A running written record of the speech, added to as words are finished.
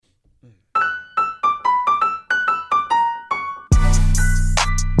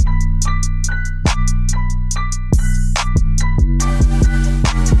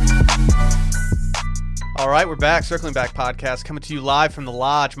right, we're back. Circling Back podcast coming to you live from the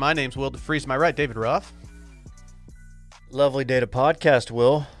Lodge. My name's Will DeFries. Am I right, David Ruff? Lovely day to podcast,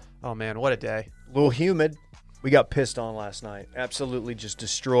 Will. Oh, man, what a day. A little humid. We got pissed on last night. Absolutely just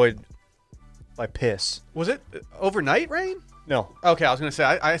destroyed by piss. Was it overnight rain? No. Okay, I was going to say,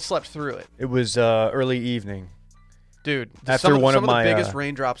 I slept through it. It was early evening. Dude, After some one of of my the biggest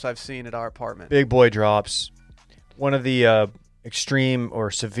raindrops I've seen at our apartment. Big boy drops. One of the extreme or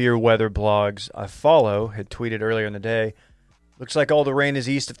severe weather blogs I follow had tweeted earlier in the day, looks like all the rain is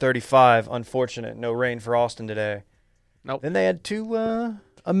east of 35. Unfortunate. No rain for Austin today. Nope. Then they had to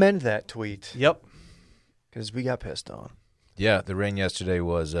amend that tweet. Yep. Because we got pissed on. Yeah, the rain yesterday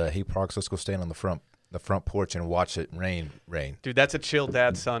was, hey, Parks, let's go stand on the front porch and watch it rain. Dude, that's a chill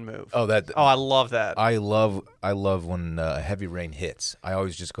dad-son move. Oh, I love that. I love when heavy rain hits. I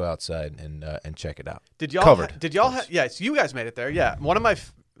always just go outside and check it out. Did y'all Covered. Yes, you guys made it there. Yeah. One of my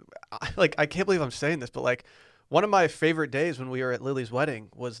I can't believe I'm saying this, but like one of my favorite days when we were at Lily's wedding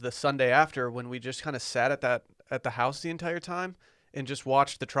was the Sunday after, when we just kind of sat at the house the entire time and just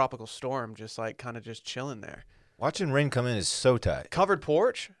watched the tropical storm, just like kind of just chilling there. Watching rain come in is so tight. Covered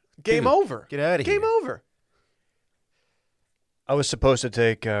porch. Game Dude, over. Get out of here. Game over. I was supposed to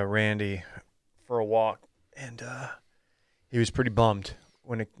take Randy for a walk, and he was pretty bummed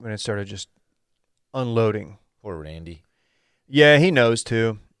when it started just unloading. Poor Randy. Yeah, he knows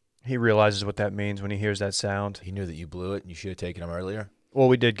too. He realizes what that means when he hears that sound. He knew that you blew it and you should have taken him earlier. Well,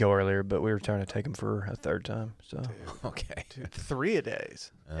 we did go earlier, but we were trying to take him for a third time. So Okay. Dude, 3 a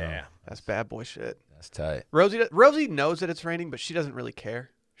days. Oh, yeah, That's bad boy shit. That's tight. Rosie knows that it's raining, but she doesn't really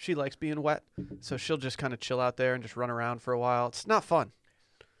care. She likes being wet, so she'll just kind of chill out there and just run around for a while. It's not fun.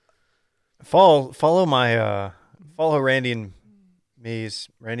 follow Randy and me's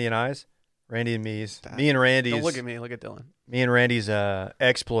Randy and I's Randy and me's me and Randy's. Don't look at me. Look at Dylan. Me and Randy's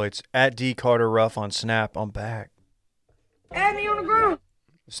exploits at D Carter Ruff on Snap. I'm back. Add me on the group.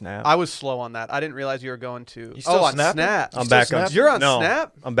 Snap. I was slow on that. I didn't realize you were going to. You still on snapping? Snap. I'm still back on. snapping? You're on No,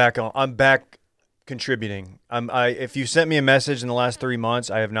 Snap? I'm back contributing. If you sent me a message in the last 3 months,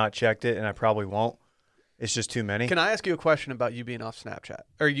 I have not checked it, and I probably won't. It's just too many. Can I ask you a question about you being off Snapchat?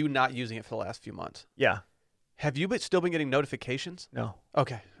 Or you not using it for the last few months? Yeah. Have you still been getting notifications? No.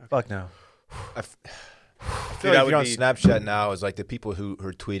 Okay. Fuck no. I feel Dude, like that if you're on would be- Snapchat now, is like the people who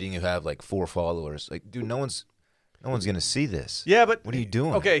are tweeting who have like 4 followers. Like, dude, no one's gonna see this. Yeah, but What are you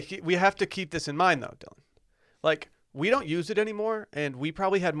doing? Okay, we have to keep this in mind though, Dylan. Like, we don't use it anymore, and we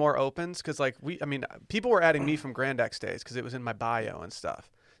probably had more opens because, like, people were adding me from Grand X days because it was in my bio and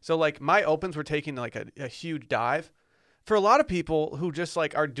stuff. So, like, my opens were taking like a huge dive. For a lot of people who just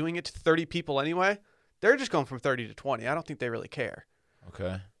like are doing it to 30 people anyway, they're just going from 30 to 20. I don't think they really care.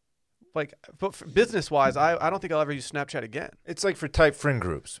 Okay. Like, but business wise, I don't think I'll ever use Snapchat again. It's like for type friend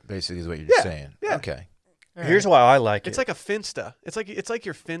groups, basically, is what you're Yeah, saying. yeah. Okay. Here's why I like It's it. like a Finsta. It's like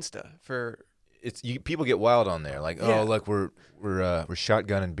your Finsta for. People get wild on there. Like, Yeah. oh, look, we're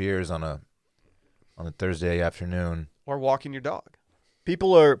shotgunning beers on a Thursday afternoon. Or walking your dog.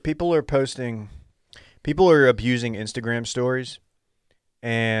 People are abusing Instagram stories,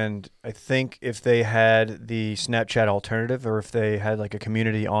 and I think if they had the Snapchat alternative, or if they had like a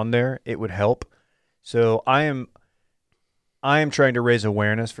community on there, it would help. So I am trying to raise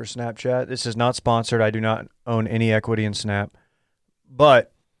awareness for Snapchat. This is not sponsored. I do not own any equity in Snap,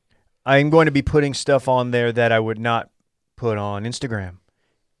 but I'm going to be putting stuff on there that I would not put on Instagram,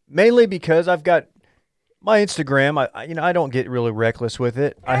 mainly because I've got my Instagram. I don't get really reckless with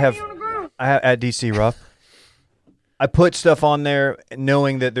it. I have at DC Ruff. I put stuff on there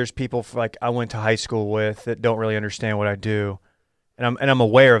knowing that there's people like I went to high school with that don't really understand what I do, and I'm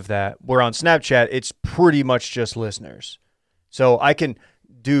aware of that. Where on Snapchat, it's pretty much just listeners, so I can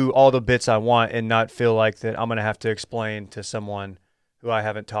do all the bits I want and not feel like that I'm gonna have to explain to someone who I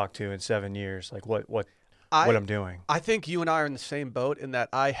haven't talked to in 7 years like what I'm doing. I think you and I are in the same boat in that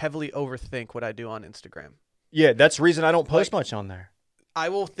I heavily overthink what I do on Instagram. Yeah, that's the reason I don't post Like- much on there. I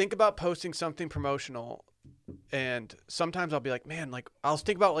will think about posting something promotional, and sometimes I'll be like, man, like I'll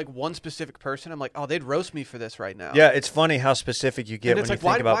think about like one specific person. I'm like, oh, they'd roast me for this right now. Yeah, it's funny how specific you get and when it's you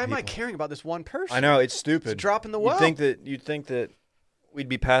like, think about why am people. I caring about this one person? I know it's stupid. It's a drop in the You'd well. think that we'd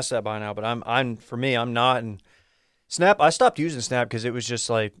be past that by now, but I'm for me, I'm not. And Snap, I stopped using Snap because it was just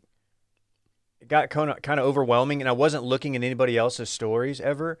like it got kind of overwhelming, and I wasn't looking at anybody else's stories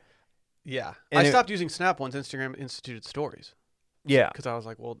ever. Yeah, And I it- stopped using Snap once Instagram instituted stories Yeah, because I was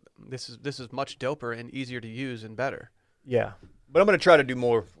like, well, this is much doper and easier to use and better. yeah. But I'm gonna try to do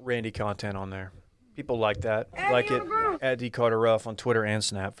more Randy content on there. People like that, like it. At D Carter Ruff on Twitter and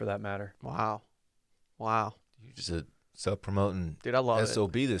Snap for that matter. Wow. You're just a self-promoting Dude, I love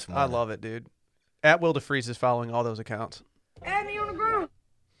SOB it. this morning. I love it, dude. At Will DeFreeze is following all those accounts. Add me on the group.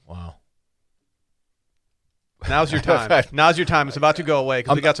 Wow. Now's your time. Now's your time. It's about to go away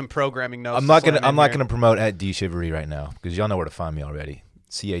because we got some programming notes. I'm not gonna promote at D Shivery right now because y'all know where to find me already.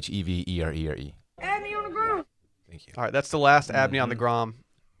 CHEVERERE. Add me on the group. Thank you. All right, that's the last Abney on the Grom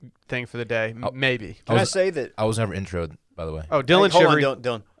thing for the day. Maybe. Can I say that? I was never introed, by the way. Oh, Dylan Hold on, Shivery.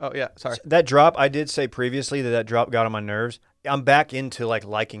 Dylan. Oh yeah, sorry. That drop, I did say previously that drop got on my nerves. I'm back into like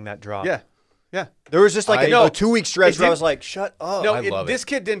liking that drop. Yeah. There was just like a 2-week stretch where I did- was like, shut up. No, I love this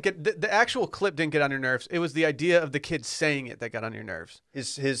kid didn't get the actual clip didn't get on your nerves. It was the idea of the kid saying it that got on your nerves.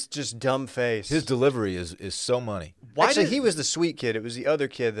 His just dumb face. His delivery is so money. Actually, he was the sweet kid. It was the other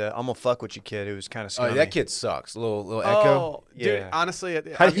kid, the I'm gonna fuck with you kid, who was kind of Oh, scummy. that kid sucks. Little Echo. Oh, dude, Yeah. honestly,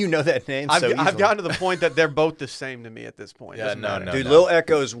 How do you know that name so easily? I've gotten to the point that they're both the same to me at this point. Yeah, Doesn't matter. no. Dude, Lil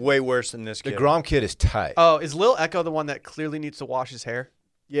Echo is way worse than this The kid. Grom kid is tight. Oh, is Lil Echo the one that clearly needs to wash his hair?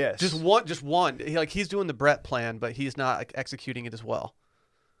 Yes. Just one. He's doing the Brett plan, but he's not like, executing it as well.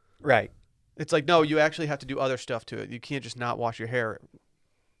 Right. It's like, no, you actually have to do other stuff to it. You can't just not wash your hair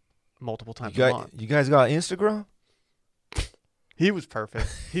multiple times you, a got, month. you guys got Instagram? He was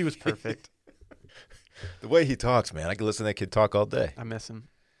perfect. He was perfect. The way he talks, man. I could listen to that kid talk all day. I miss him.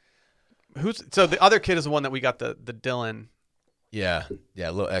 So the other kid is the one that we got the Dylan Yeah,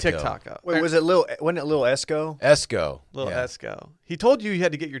 Little Echo. TikTok up. Wait, wasn't it Lil Esco? Esco. Little yeah. Esco. He told you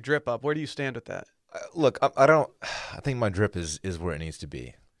had to get your drip up. Where do you stand with that? Look, I don't. I think my drip is where it needs to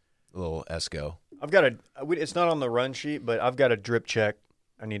be. Little Esco. I've got it's not on the run sheet, but I've got a drip check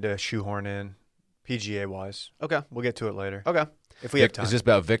I need to shoehorn in, PGA wise. Okay. We'll get to it later. Okay. If we have time. Is this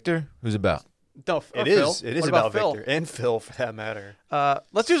about Victor? Who's about? No, It Phil. is. It is What about Phil? Victor and Phil for that matter.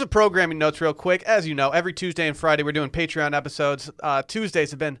 Let's do some programming notes real quick. As you know, every Tuesday and Friday we're doing Patreon episodes.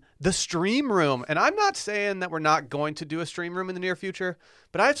 Tuesdays have been the Stream Room, and I'm not saying that we're not going to do a Stream Room in the near future,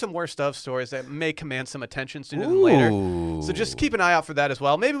 but I have some worst of stories that may command some attention sooner than later. So just keep an eye out for that as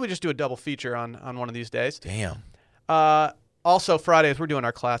well. Maybe we just do a double feature on one of these days. Damn. Also, Fridays, we're doing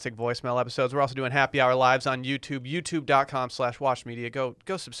our classic voicemail episodes. We're also doing happy hour lives on YouTube, youtube.com/watchmedia.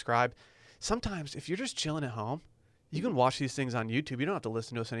 Go subscribe. Sometimes, if you're just chilling at home, you can watch these things on YouTube. You don't have to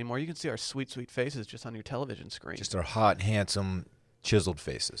listen to us anymore. You can see our sweet, sweet faces just on your television screen. Just our hot, handsome, chiseled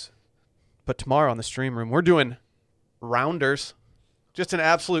faces. But tomorrow on the Stream Room, we're doing Rounders. Just an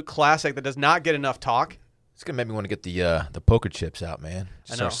absolute classic that does not get enough talk. It's gonna make me want to get the poker chips out, man.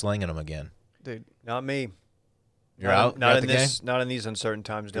 Just I start know. slinging them again. Dude, Not me. You're out. Not You're in out the this. game. Not in these uncertain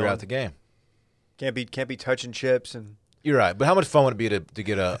times. You're Dylan. out the game. Can't be touching chips and. You're right. But how much fun would it be to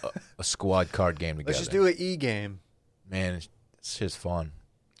get a squad card game together? Let's just do an E game. Man, it's just fun.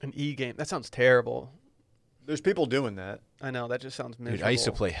 an E-game. That sounds terrible. There's people doing that. I know. That just sounds miserable. Dude, I used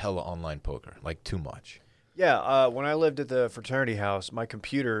to play hella online poker, like too much. Yeah, when I lived at the fraternity house, my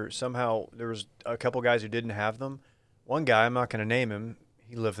computer, somehow there was a couple guys who didn't have them. One guy, I'm not going to name him,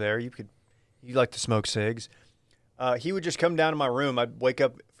 he lived there. He liked to smoke cigs. He would just come down to my room. I'd wake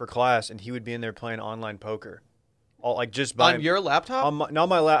up for class, and he would be in there playing online poker. Just by On your laptop? not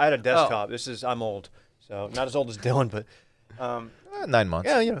my I had a desktop. I'm old, so not as old as Dylan, but 9 months.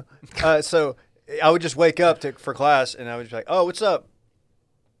 yeah, you know. So I would just wake up for class, and I would be like, "Oh, what's up?"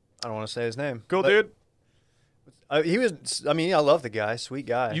 I don't want to say his name. Cool, but, dude. He was. I mean, I love the guy. Sweet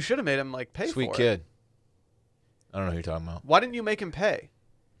guy. You should have made him pay Sweet for it. kid. I don't know who you're talking about. Why didn't you make him pay?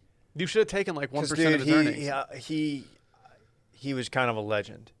 You should have taken 1% 'Cause, of dude, his earnings. he was kind of a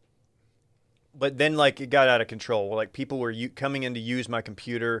legend. But then it got out of control. People were coming in to use my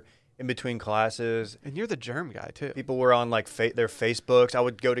computer in between classes. And you're the germ guy too. People were on their Facebooks. I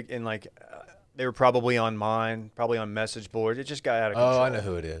would go to they were probably on mine, probably on message boards. It just got out of control. Oh, I know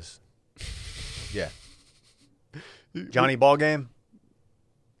who it is. Yeah. Johnny Ballgame.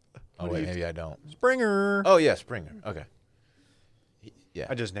 Oh, wait, maybe I don't. Springer. Oh, yeah, Springer. Okay. Yeah.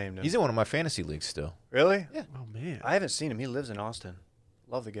 I just named him. He's in one of my fantasy leagues still. Really? Yeah. Oh man. I haven't seen him. He lives in Austin.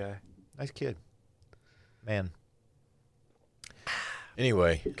 Love the guy. Nice kid. Man.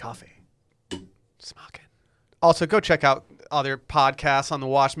 Anyway. Coffee. Smoking. Also, go check out other podcasts on the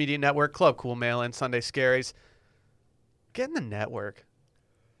Wash Media Network, Club Cool Mail In, Sunday Scaries. Get in the network.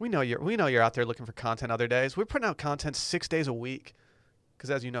 We know you're out there looking for content other days. We're putting out content 6 days a week.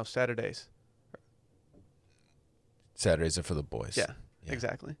 Because as you know, Saturdays. Saturdays are for the boys. Yeah,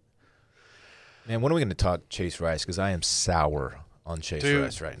 exactly. Man, when are we going to talk Chase Rice? Because I am sour on Chase Dude.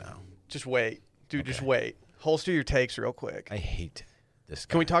 Rice right now. Just wait. Dude, Okay. just wait. Holster your takes real quick. I hate this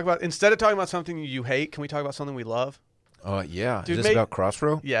guy. Can we talk about, instead of talking about something you hate, can we talk about something we love? Yeah. Dude, Is this about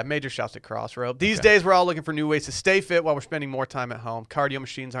Crossroad? Yeah, major shouts to Crossroad. These Okay. days, we're all looking for new ways to stay fit while we're spending more time at home. Cardio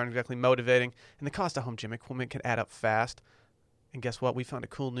machines aren't exactly motivating, and the cost of home gym equipment can add up fast. And guess what? We found a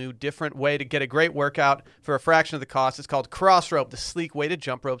cool new, different way to get a great workout for a fraction of the cost. It's called Crossrope, the sleek weighted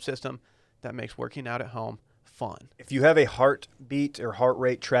jump rope system that makes working out at home fun. If you have a heartbeat or heart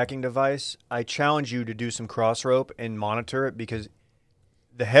rate tracking device, I challenge you to do some Crossrope and monitor it because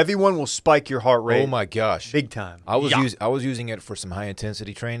the heavy one will spike your heart rate. Oh my gosh, big time. I was using it for some high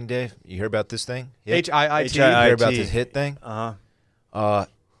intensity training, Dave. You hear about this thing? HIIT. You hear about this HIIT thing? Uh-huh.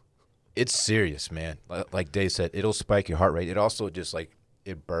 It's serious, man. Like Dave said, it'll spike your heart rate. It also just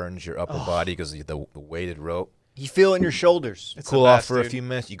it burns your upper body because of the weighted rope. You feel it in your shoulders. It's Cool the off best, for a dude. few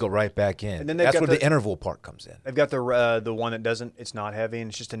minutes, you go right back in. And then they've that's got where the the- interval part comes in. They've got the one that doesn't. It's not heavy, and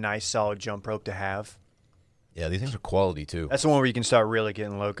it's just a nice solid jump rope to have. Yeah, these things are quality too. That's the one where you can start really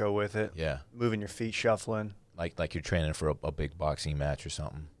getting loco with it. Yeah, Moving your feet, shuffling. like you're training for a big boxing match or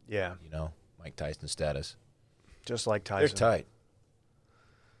something. Yeah, You know, Mike Tyson status. just like Tyson. They're tight.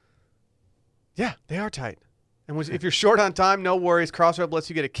 Yeah, they are tight. And if you're short on time, no worries. Crossrope lets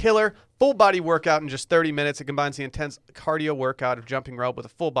you get a killer full body workout in just 30 minutes. It combines the intense cardio workout of jumping rope with a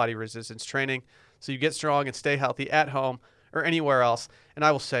full body resistance training, so you get strong and stay healthy at home or anywhere else. And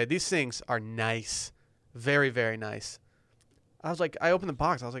I will say, these things are nice. Very, very nice. I opened the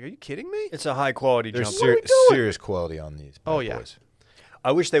box. I was like, are you kidding me? It's a high quality There's jump rope. serious quality on these. Oh, bad yeah. boys.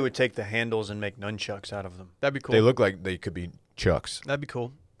 I wish they would take the handles and make nunchucks out of them. That'd be cool. They look like they could be chucks. That'd be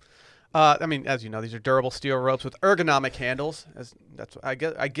cool. I mean, as you know, these are durable steel ropes with ergonomic handles. I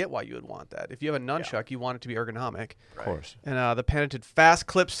get why you would want that. If you have a nunchuck, you want it to be ergonomic. Of course. And the patented fast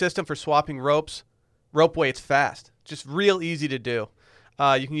clip system for swapping rope weights fast. Just real easy to do.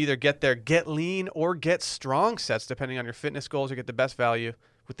 You can either get their Get Lean or Get Strong sets, depending on your fitness goals, or get the best value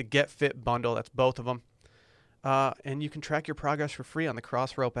with the Get Fit bundle. That's both of them. And you can track your progress for free on the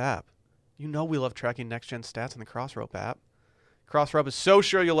Crossrope app. You know we love tracking next-gen stats on the Crossrope app. Crossrope is so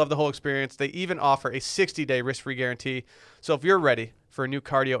sure you'll love the whole experience. They even offer a 60-day risk-free guarantee. So if you're ready for a new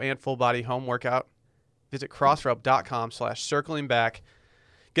cardio and full-body home workout, visit crossrope.com/circlingback.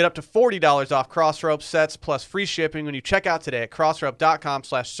 Get up to $40 off Crossrope sets plus free shipping when you check out today at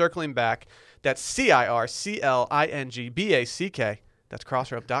crossrope.com/circlingback. That's CIRCLINGBACK. That's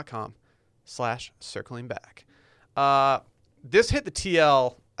crossrope.com/circlingback. This hit the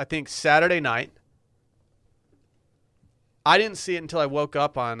TL, I think, Saturday night. I didn't see it until I woke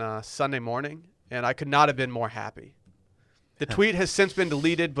up on Sunday morning, and I could not have been more happy. The tweet has since been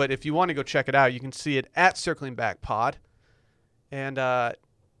deleted, but if you want to go check it out, you can see it at Circling Back Pod. And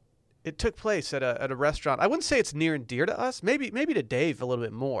it took place at a restaurant. I wouldn't say it's near and dear to us. Maybe to Dave a little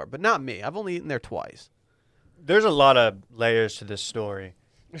bit more, but not me. I've only eaten there twice. There's a lot of layers to this story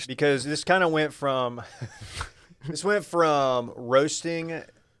because this kind of went from roasting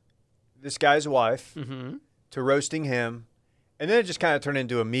this guy's wife to roasting him, and then it just kind of turned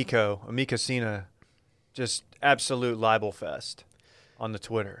into a Mikasina, just absolute libel fest on the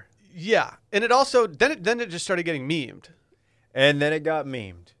Twitter. Yeah, and it also then it just started getting memed. And then it got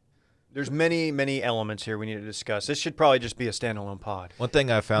memed. There's many elements here we need to discuss. This should probably just be a standalone pod. One thing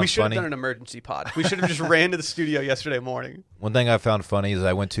I found We should have funny. done an emergency pod. We should have just ran to the studio yesterday morning. One thing I found funny is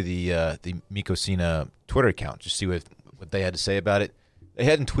I went to the Mikosina Twitter account to see what they had to say about it. They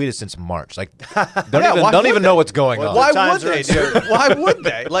hadn't tweeted since March. Like, don't even know what's going on. Why would times they, are dude? Why would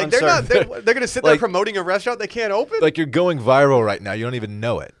they? Like, they're Uncertain. going to sit there Like- promoting a restaurant they can't open? Like you're going viral right now. You don't even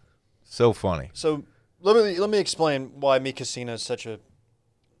know it. So funny. So let me explain why Mikasina is such a.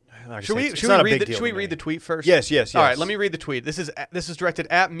 Should we read the tweet first? Yes. All right, let me read the tweet. This is directed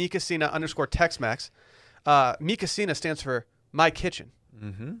at Mikasina_Tex-Mex. Mikasina stands for My Kitchen.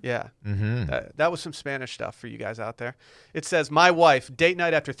 Mm-hmm. Yeah. Mm-hmm. That was some Spanish stuff for you guys out there. It says, my wife, date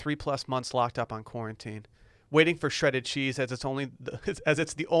night after 3+ months locked up on quarantine, waiting for shredded cheese as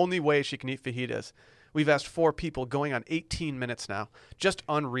it's the only way she can eat fajitas. We've asked 4 people going on 18 minutes now. Just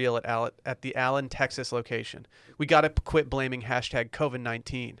unreal at the Allen, Texas location. We got to quit blaming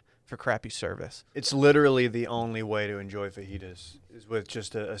 #COVID-19 for crappy service. It's literally the only way to enjoy fajitas is with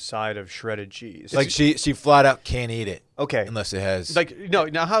just a side of shredded cheese. Like she flat out can't eat it okay, unless it has. Like, no,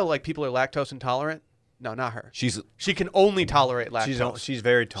 now how like people are lactose intolerant? No, not her. She can only tolerate lactose. she's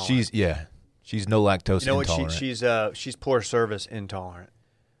very tolerant. She's no lactose You know intolerant. what? She's poor service intolerant.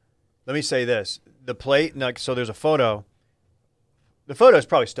 Let me say this: the plate. Like, so there's a photo. The photo is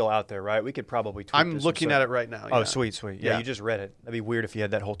probably still out there, right? We could probably tweet I'm this looking and at stuff. it right now. Oh, yeah. sweet. Yeah, Yeah. you just read it. That'd be weird if you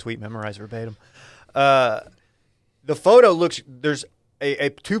had that whole tweet memorized verbatim. The photo looks. There's a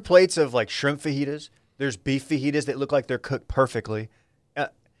 2 plates of like shrimp fajitas. There's beef fajitas that look like they're cooked perfectly.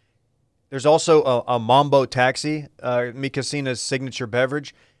 There's also a Mambo Taxi, Mikasina's signature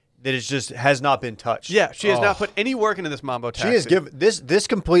beverage, that is just has not been touched. Yeah, she has not put any work into this Mambo Taxi. She has given this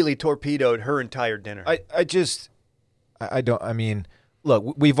completely torpedoed her entire dinner. I don't. I mean,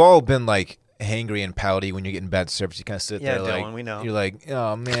 look, we've all been like hangry and pouty when you're getting bad service. You kind of sit Yeah, there like Dylan, we know. you're like,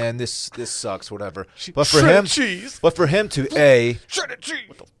 oh man, this sucks, whatever. Shredded cheese. But for him to Shredded cheese.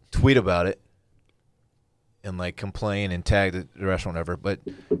 tweet about it and like complain and tag the restaurant, whatever, but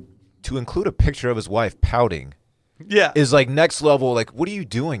to include a picture of his wife pouting Yeah. is like next level. Like, what are you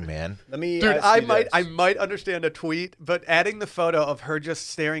doing, man? Let me. Dude, ask you this. I might understand a tweet, but adding the photo of her just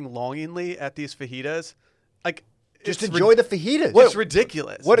staring longingly at these fajitas, like just it's enjoy the fajitas. It's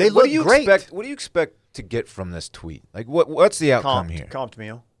ridiculous. What, They what look do you great. expect? What do you expect to get from this tweet? Like, what's the outcome here? Comped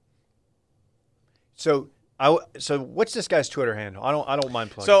meal. So what's this guy's Twitter handle? I don't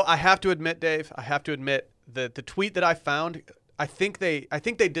mind plugging. So I have to admit, Dave, the tweet that I found, I think they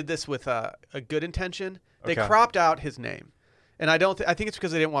did this with a good intention. They Okay. cropped out his name, and I think it's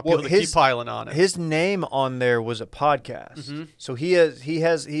because they didn't want people to keep piling on it. His name on there was a podcast. Mm-hmm. So he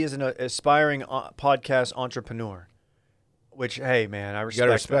is an aspiring podcast entrepreneur. Which, hey man, I You respect.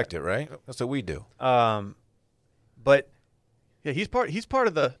 gotta respect it, right? That's what we do. But Yeah, he's part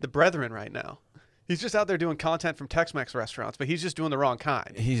of the brethren right now. He's just out there doing content from Tex-Mex restaurants, but he's just doing the wrong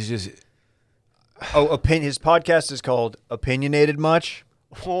kind. He's just his podcast is called Opinionated Much.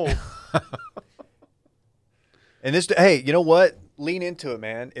 Oh, And this, hey, you know what? Lean into it,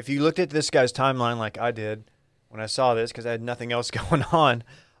 man. If you looked at this guy's timeline like I did when I saw this, because I had nothing else going on,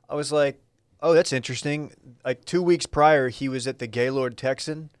 I was like, oh, that's interesting. Like 2 weeks prior, he was at the Gaylord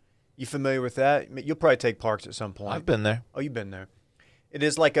Texan. You familiar with that? You'll probably take Parks at some point. I've been there. Oh, you've been there. It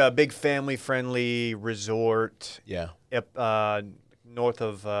is like a big family-friendly resort Yeah. north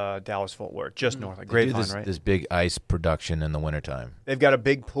of Dallas-Fort Worth, just north, like They do Grapevine, right? this big ice production in the wintertime. They've got a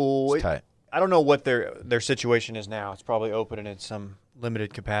big pool. It's tight. I don't know what their situation is now. It's probably open and in some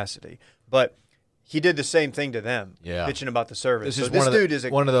limited capacity. But he did the same thing to them, Yeah. bitching about the service. This So is dude is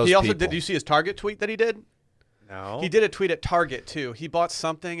one of those he also people. did. You see his Target tweet that he did? no. He did a tweet at Target too. He bought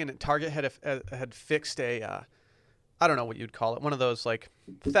something, and Target had fixed a, I don't know what you'd call it, one of those like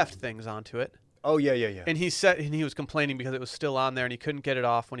theft things onto it. Oh yeah. And he was complaining because it was still on there, and he couldn't get it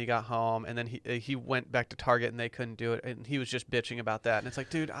off when he got home. And then he went back to Target, and they couldn't do it, and he was just bitching about that. And it's like,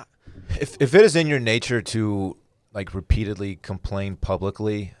 dude, If it is in your nature to like repeatedly complain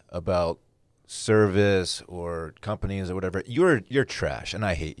publicly about service or companies or whatever, you're trash, and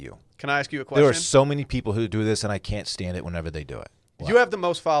I hate you. can I ask you a question? There are so many people who do this, and I can't stand it whenever they do it. You have the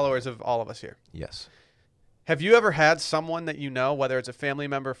most followers of all of us here. Yes. Have you ever had someone that you know, whether it's a family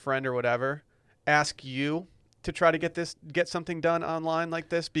member, friend, or whatever, ask you to try to get something done online like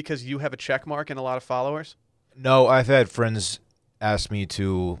this because you have a check mark and a lot of followers? No, I've had friends ask me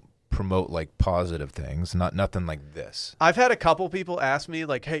to promote like positive things, nothing like this. I've had a couple people ask me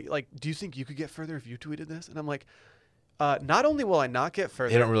like, "Hey, like, do you think you could get further if you tweeted this?" And I'm like, not only will I not get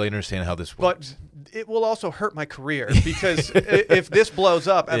further, They don't really understand how this works. but it will also hurt my career because if this blows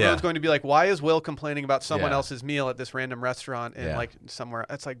up, everyone's Yeah. going to be like, "Why is Will complaining about someone Yeah. else's meal at this random restaurant in Yeah. like somewhere?"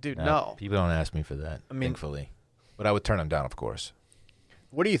 It's like, dude, Yeah, no. people don't ask me for that. I mean- thankfully, but I would turn them down, of course.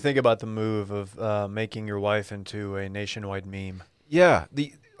 What do you think about the move of making your wife into a nationwide meme? Yeah,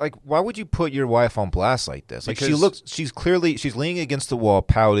 why would you put your wife on blast like this? Like Because- she's leaning against the wall,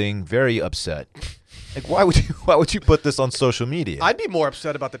 pouting, very upset. Like why would you put this on social media? I'd be more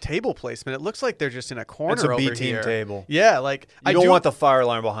upset about the table placement. It looks like they're just in a corner It's a over B-team here. table. Yeah, like You don't want the fire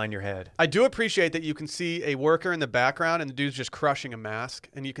alarm behind your head. I do appreciate that you can see a worker in the background and the dude's just crushing a mask,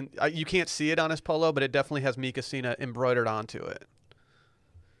 and you can't see it on his polo, but it definitely has Mika Sina embroidered onto it.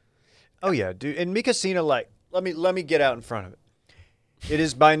 Oh yeah, dude. And Mika Sina, like, let me get out in front of it. It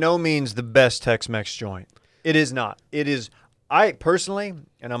is by no means the best Tex-Mex joint. It is not. It is. I personally,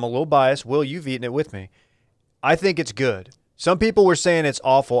 and I'm a little biased. Will, you've eaten it with me. I think it's good. Some people were saying it's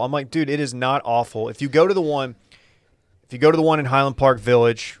awful. I'm like, dude, it is not awful. If you go to the one in Highland Park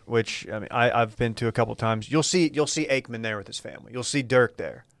Village, which I mean, I've been to a couple times, you'll see Aikman there with his family. You'll see Dirk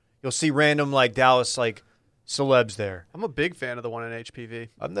there. You'll see random like Dallas like celebs there. I'm a big fan of the one in HPV.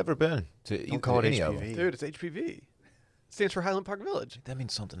 I've never been to Don't call it any of them. HPV. Dude, it's HPV. It stands for Highland Park Village. That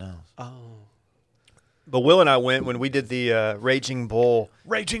means something else. Oh. But Will and I went when we did the Raging Bull,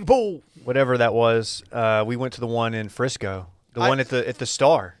 Raging Bull. whatever that was. We went to the one in Frisco, the one at the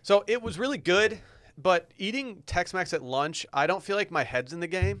Star. So it was really good, but eating Tex-Mex at lunch, I don't feel like my head's in the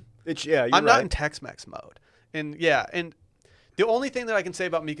game. You're I'm right. not in Tex-Mex mode. And yeah, and the only thing that I can say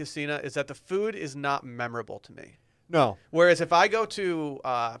about Mika Sina is that the food is not memorable to me. No, Whereas if I go to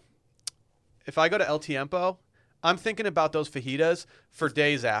El Tiempo, I'm thinking about those fajitas for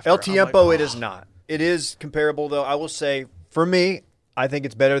days after. El I'm Tiempo, like, it is not. It is comparable though. I will say, for me, I think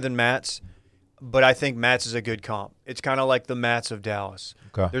it's better than Matt's, but I think Matt's is a good comp. It's kind of like the Matt's of Dallas.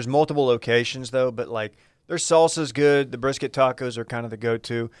 Okay. There's multiple locations though, but like Their salsa's good. The brisket tacos are kind of the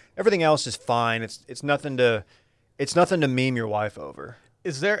go-to. Everything else is fine. It's nothing to meme your wife over.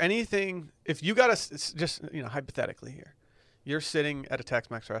 Is there anything, if you got just, hypothetically here, you're sitting at a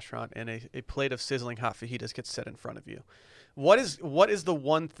Tex-Mex restaurant and a plate of sizzling hot fajitas gets set in front of you. What is the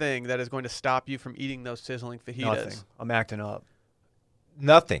one thing that is going to stop you from eating those sizzling fajitas? Nothing. I'm acting up.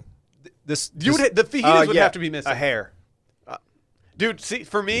 Nothing. The fajitas would have to be missing. A hair. Dude, see,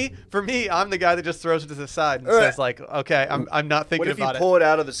 for me, I'm the guy that just throws it to the side and says like, okay, I'm not thinking about it. What if you pull it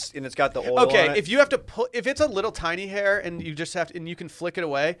out of the and it's got the oil Okay, on it? if you have to if it's a little tiny hair and you just have to, and you can flick it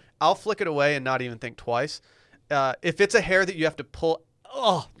away, I'll flick it away and not even think twice. If it's a hair that you have to pull,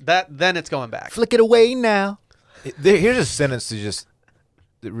 then it's going back. Flick it away now. Here's a sentence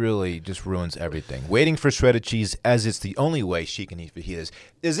that really just ruins everything. Waiting for shredded cheese as it's the only way she can eat fajitas.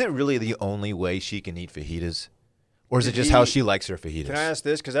 Is it really the only way she can eat fajitas? Or is it just how she likes her fajitas? Can I ask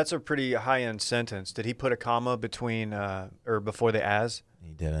this? Because that's a pretty high-end sentence. Did he put a comma between or before the as?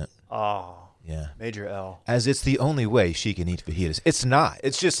 He didn't. Oh. Yeah. Major L. As it's the only way she can eat fajitas. It's not.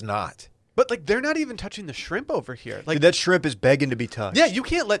 It's just not. But like they're not even touching the shrimp over here. Like Dude, that shrimp is begging to be touched. yeah, you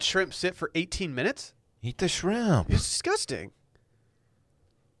can't let shrimp sit for 18 minutes. Eat the shrimp. It's disgusting.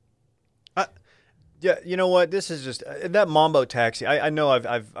 Yeah, you know what? This is just that Mambo taxi. I know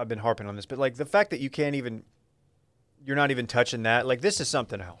I've been harping on this, but like the fact that you're not even touching that. Like this is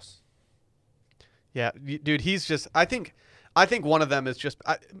something else. Yeah, dude, he's just. I think one of them is just.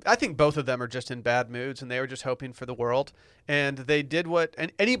 I think both of them are just in bad moods, and they were just hoping for the world. And they did what.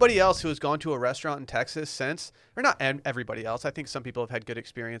 And anybody else who has gone to a restaurant in Texas since, or not everybody else. I think some people have had good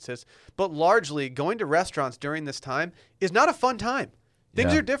experiences, but largely going to restaurants during this time is not a fun time.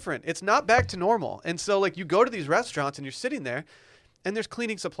 Things are different. It's not back to normal. And so like you go to these restaurants and you're sitting there, and there's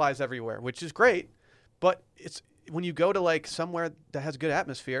cleaning supplies everywhere, which is great, but it's. When you go to like somewhere that has good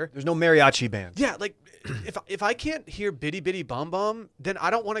atmosphere, There's no mariachi band. yeah, like if I can't hear Bitty Bitty Bum Bum, then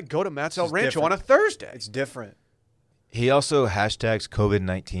I don't want to go to Matt's El Rancho different. on a Thursday. It's different. He also hashtags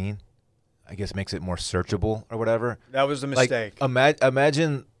COVID-19. I guess makes it more searchable or whatever. That was a mistake. Like,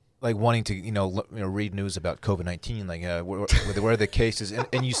 imagine like wanting to read news about COVID-19, like where the cases,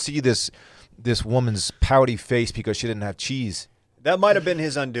 and you see this woman's pouty face because she didn't have cheese. That might have been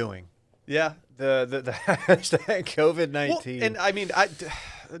his undoing. Yeah. The hashtag COVID-19. Well, and I mean,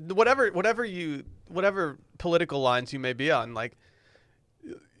 whatever political lines you may be on, like,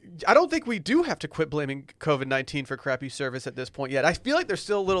 I don't think we do have to quit blaming COVID-19 for crappy service at this point yet. I feel like there's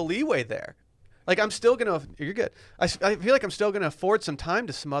still a little leeway there. Like I'm still gonna. You're good. I feel like I'm still gonna afford some time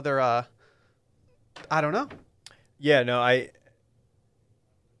to some other. I don't know. Yeah, no,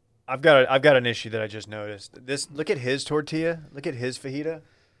 I've got an issue that I just noticed. Look at his tortilla. Look at his fajita.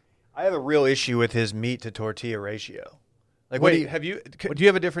 I have a real issue with his meat to tortilla ratio. Like, Wait, do you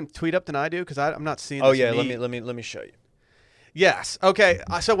have a different tweet up than I do? Because I'm not seeing. Oh this yeah, meat. let me show you. Yes. Okay.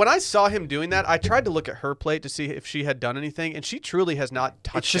 So when I saw him doing that, I tried to look at her plate to see if she had done anything, and she truly has not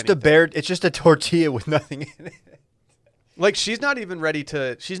touched. It's just anything. It's just a tortilla with nothing in it. Like she's not even ready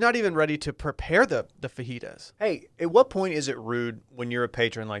to prepare the fajitas. Hey, at what point is it rude when you're a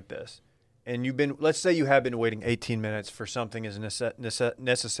patron like this, and let's say you have been waiting 18 minutes for something as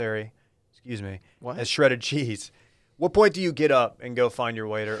necessary, as shredded cheese. What point do you get up and go find your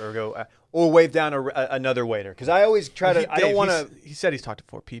waiter or wave down another waiter? Because I always try to. I don't want to. He said he's talked to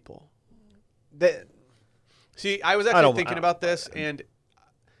 4 people. That, See, I was actually thinking about this, and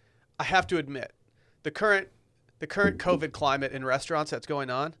I have to admit, the current COVID climate in restaurants that's going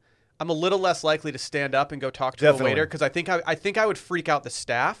on, I'm a little less likely to stand up and go talk to a waiter because I think I would freak out the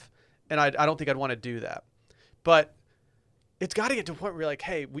staff, and I don't think I'd want to do that. But it's got to get to a point where you're like,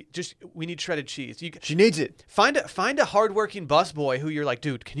 hey, we need shredded cheese. She needs it. Find a hardworking busboy who you're like,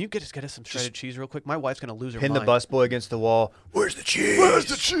 dude, can you get us some shredded cheese real quick? My wife's gonna lose her mind. Pin the busboy against the wall. Where's the cheese?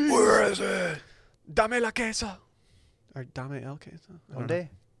 Where is it? Dame la queso. Or dame el queso. Donde?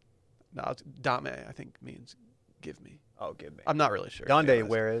 No, dame I think means give me. Oh, give me. I'm not really sure. Donde,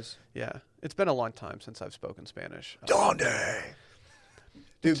 where is? Yeah, it's been a long time since I've spoken Spanish. Donde.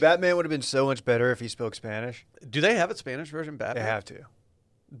 Dude, Batman would have been so much better if he spoke Spanish. Do they have a Spanish version? Batman. They have to.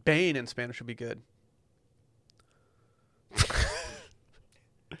 Bane in Spanish would be good.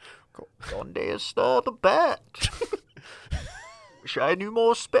 Donde está the bat? Wish I knew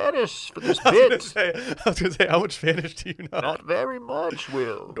more Spanish for this bit. I was gonna say, how much Spanish do you know? Not very much,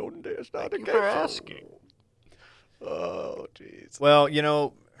 Will. Donde está Thank you for asking. Oh, jeez. Well,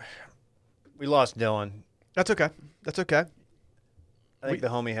 we lost Dylan. That's okay. I think the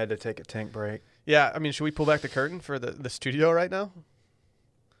homie had to take a tank break. Yeah, I mean, should we pull back the curtain for the studio right now?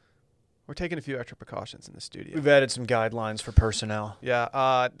 We're taking a few extra precautions in the studio. We've added some guidelines for personnel. Yeah,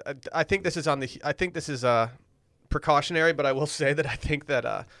 I think this is I think this is precautionary, but I will say that I think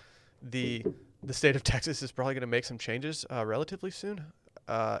that the state of Texas is probably going to make some changes relatively soon,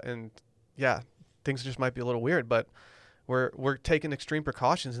 and yeah, things just might be a little weird. But we're taking extreme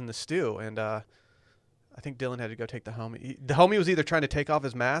precautions in the stew, and I think Dylan had to go take the homie. The homie was either trying to take off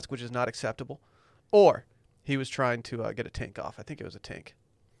his mask, which is not acceptable, or he was trying to get a tink off. I think it was a tink.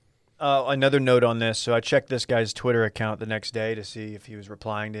 Another note on this. So I checked this guy's Twitter account the next day to see if he was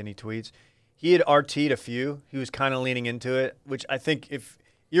replying to any tweets. He had RT'd a few. He was kind of leaning into it, which I think if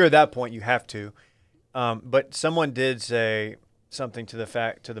you're at that point, you have to. But someone did say something to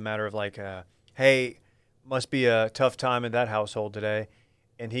the matter of like, hey, must be a tough time in that household today.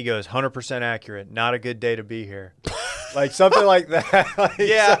 And he goes, 100% accurate. Not a good day to be here. Like something like that. Like,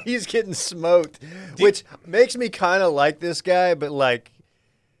 Yeah. so he's getting smoked, which makes me kind of like this guy, but like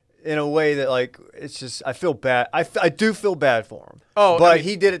in a way that like it's just I feel bad. I do feel bad for him. Oh, but I mean,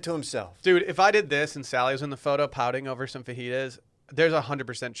 he did it to himself. Dude, if I did this and Sally was in the photo pouting over some fajitas, there's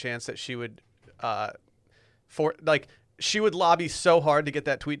 100% chance that she would, she would lobby so hard to get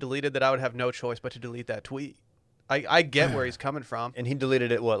that tweet deleted that I would have no choice but to delete that tweet. I get where he's coming from. And he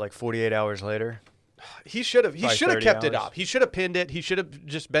deleted it, what, like 48 hours later? He should have. He Probably should have 30 kept it hours. up. He should have pinned it. He should have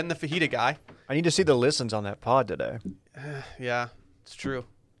just been the fajita guy. I need to see the listens on that pod today. Yeah, it's true.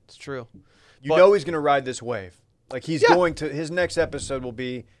 It's true. You But- know he's going to ride this wave. Like he's Yeah. going to, his next episode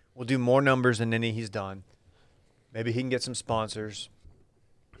will do more numbers than any he's done. Maybe he can get some sponsors.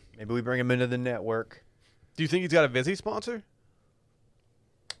 Maybe we bring him into the network. Do you think he's got a Vizzy sponsor?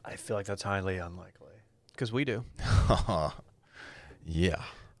 I feel like that's highly unlikely. Because we do. Yeah.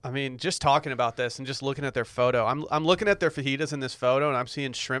 I mean, just talking about this and just looking at their photo, I'm looking at their fajitas in this photo, and I'm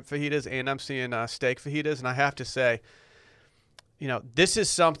seeing shrimp fajitas and I'm seeing steak fajitas, and I have to say, you know, this is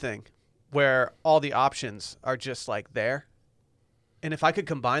something where all the options are just like there, and if I could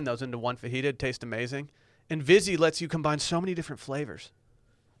combine those into one fajita, it'd taste amazing. And Vizzy lets you combine so many different flavors.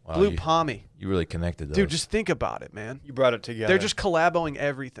 Wow, Blue you, Pommy, you really connected those. dude, just think about it, man. You brought it together. They're just collaboing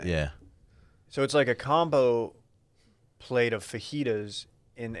everything. Yeah. So it's like a combo plate of fajitas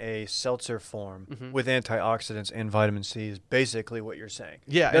in a seltzer form with antioxidants and vitamin C is basically what you're saying.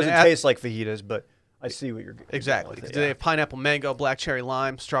 Yeah, It and doesn't it taste like fajitas, but I see what you're getting. Exactly. with it, They have pineapple mango, black cherry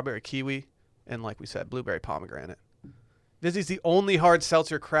lime, strawberry kiwi, and like we said, blueberry pomegranate. Vizzy's the only hard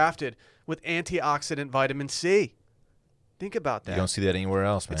seltzer crafted with antioxidant vitamin C. Think about that. You don't see that anywhere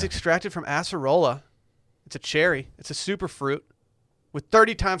else, man. It's extracted from acerola. It's a cherry. It's a super fruit with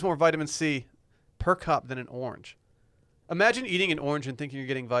 30 times more vitamin C per cup than an orange. Imagine eating an orange and thinking you're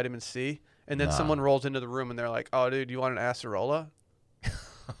getting vitamin C, and then Nah. someone rolls into the room and they're like, "Oh, dude, you want an acerola?"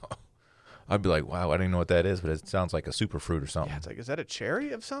 I'd be like, wow, I don't even know what that is, but it sounds like a super fruit or something. Yeah, it's like, is that a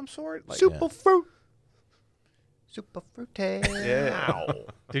cherry of some sort? Like, Super fruit. Super fruity. Yeah.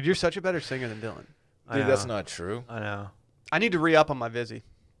 Dude, you're such a better singer than Dylan. I Dude, that's know. not true. I know. I need to re-up on my Vizzy.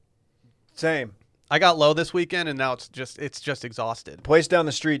 Same. I got low this weekend, and now it's just exhausted. Place down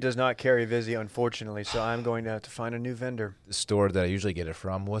the street does not carry Vizzy, unfortunately, so I'm going to have to find a new vendor. The store that I usually get it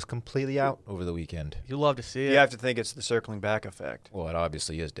from was completely out over the weekend. You love to see it. You have to think it's the circling back effect. Well, it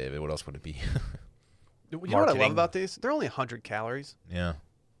obviously is, David. What else would it be? You know what I love marketing. about these? They're only 100 calories. Yeah.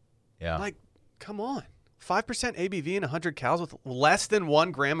 Yeah. Like, come on. 5% ABV and 100 calories with less than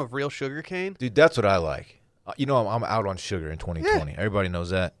 1 gram of real sugar cane? Dude, that's what I like. You know, I'm out on sugar in 2020. Everybody knows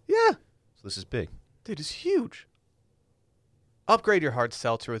that. Yeah. So this is big. Dude, it's huge. Upgrade your hard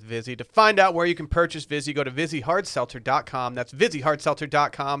seltzer with Vizzy. To find out where you can purchase Vizzy, go to VizzyHardSeltzer.com. That's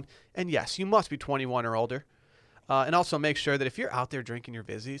VizzyHardSeltzer.com. And yes, you must be 21 or older. And also make sure that if you're out there drinking your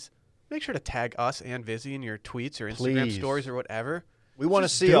Vizzies, make sure to tag us and Vizzy in your tweets or Instagram Please. stories or whatever. We want to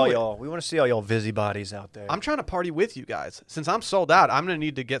Just see do all it. y'all. We want to see all y'all Vizzy bodies out there. I'm trying to party with you guys. Since I'm sold out, I'm going to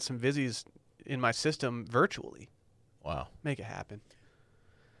need to get some Vizzies in my system virtually. Wow. Make it happen.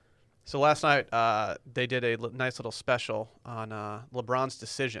 So last night, they did a nice little special on LeBron's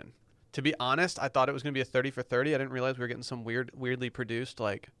decision. To be honest, I thought it was going to be a 30 for 30. I didn't realize we were getting some weirdly produced,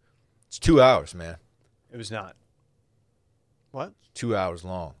 like, It's 2 hours, man. It was not. what? 2 hours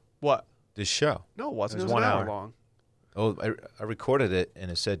long. What? This show. No, it wasn't. It It was was 1 an hour hour. long. Oh, I recorded it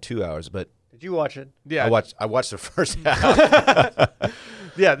and it said 2 hours, but Did you watch it? Yeah. I watched the first half.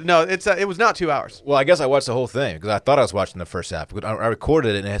 Yeah, no, it was not 2 hours. Well, I guess I watched the whole thing because I thought I was watching the first half. But I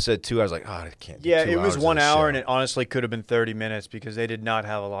recorded it and it said 2 hours. Like, oh, I can't. Do Yeah, 2 it was hours 1 of a hour, show. and it honestly could have been 30 minutes because they did not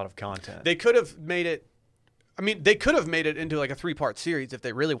have a lot of content. They could have made it. I mean, they could have made it into like a 3-part series if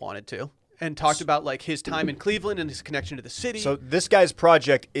they really wanted to, and talked about like his time in Cleveland and his connection to the city. So this guy's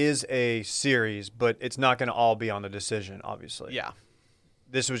project is a series, but it's not going to all be on the decision, obviously. yeah,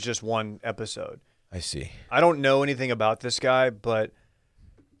 this was just one episode. I see. I don't know anything about this guy, but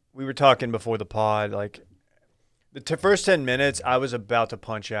we were talking before the pod. Like the first 10 minutes, I was about to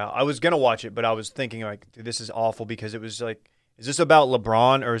punch out. I was gonna watch it, but I was thinking like, dude, this is awful because it was like, is this about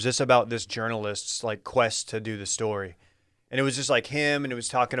LeBron or is this about this journalist's like quest to do the story? And it was just like him, and it was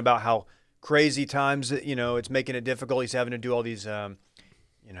talking about how crazy times that, it's making it difficult. He's having to do all these,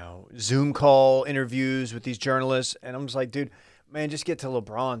 Zoom call interviews with these journalists, and I'm just like, dude, man, just get to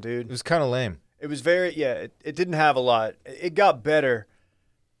LeBron, dude. It was kind of lame. It was it didn't have a lot. It got better,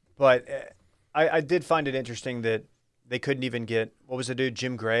 but I did find it interesting that they couldn't even get, what was the dude,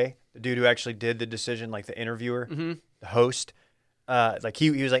 Jim Gray, the dude who actually did the decision, like the interviewer, the host. Like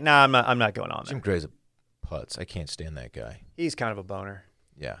he was like, nah, I'm not going on there. Jim Gray's a putz. I can't stand that guy. He's kind of a boner.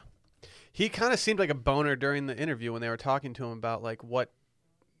 Yeah. He kind of seemed like a boner during the interview when they were talking to him about like what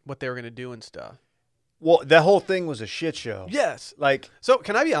they were going to do and stuff. Well, that whole thing was a shit show. Yes. Like, So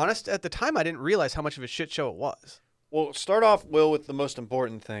can I be honest? At the time, I didn't realize how much of a shit show it was. well, start off, Will, with the most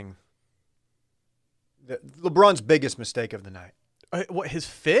important thing. LeBron's biggest mistake of the night. What, his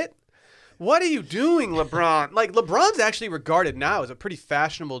fit? What are you doing, LeBron? Like, LeBron's actually regarded now as a pretty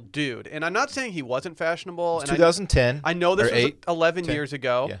fashionable dude. And I'm not saying he wasn't fashionable. It's And 2010. I know this or was 8, 11 10. years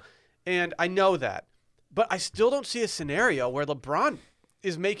ago. Yeah. And I know that. But I still don't see a scenario where LeBron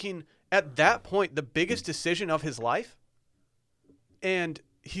is making, at that point, the biggest decision of his life. And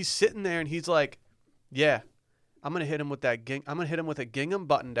he's sitting there and he's like, yeah, I'm going to hit him with I'm going to hit him with a gingham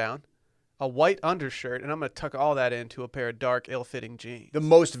button down, a white undershirt, and I'm going to tuck all that into a pair of dark, ill-fitting jeans. The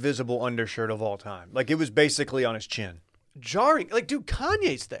most visible undershirt of all time. Like, it was basically on his chin. Jarring. Like, dude,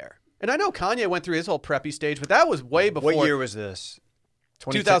 Kanye's there. And I know Kanye went through his whole preppy stage, but that was way before. What year was this?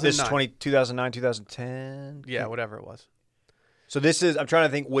 2009. 2009, 2010? Yeah, whatever it was. So this is, I'm trying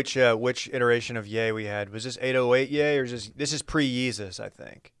to think which iteration of Ye we had. Was this 808 Ye or this is pre-Yeezus, I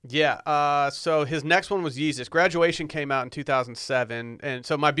think. Yeah. So his next one was Yeezus. Graduation came out in 2007, and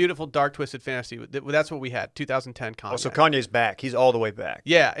so My Beautiful Dark Twisted Fantasy. That's what we had. 2010 Kanye. Oh, so Kanye's back. He's all the way back.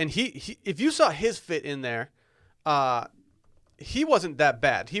 Yeah, and he if you saw his fit in there, he wasn't that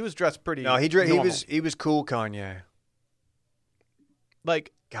bad. He was dressed pretty. No, he normal. was cool, Kanye.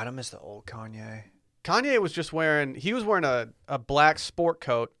 Like, Gotta miss the old Kanye. Kanye was just wearing a black sport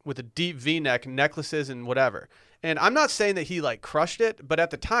coat with a deep V-neck, necklaces, and whatever. And I'm not saying that he like crushed it, but at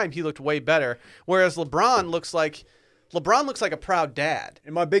the time he looked way better. Whereas LeBron looks like a proud dad.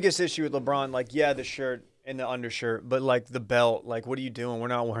 And my biggest issue with LeBron, like, yeah, the shirt and the undershirt, but like the belt, like, what are you doing? We're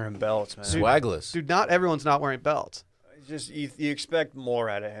not wearing belts, man. Swagless. Dude, not everyone's not wearing belts. Just you expect more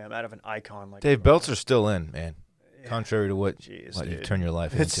out of him, out of an icon like Dave, LeBron. belts are still in, man. Yeah. Contrary to what Jeez, you dude. turn your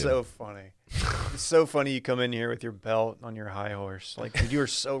life It's into. so funny. It's so funny you come in here with your belt on your high horse. Like, dude, you are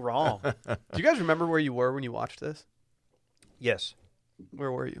so wrong. Do you guys remember where you were when you watched this? Yes.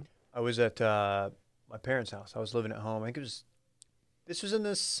 Where were you? I was at my parents' house. I was living at home. I think this was in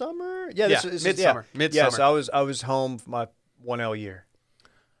the summer? Yeah, this was midsummer. Yeah. Midsummer. Yeah, so I was home for my 1L year.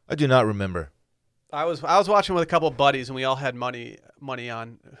 I do not remember. I was watching with a couple of buddies, and we all had money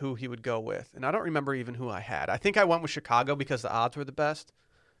on who he would go with. And I don't remember even who I had. I think I went with Chicago because the odds were the best.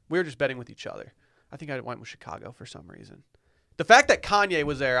 We were just betting with each other. I think I went with Chicago for some reason. The fact that Kanye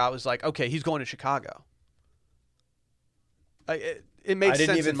was there, I was like, okay, he's going to Chicago. It made sense I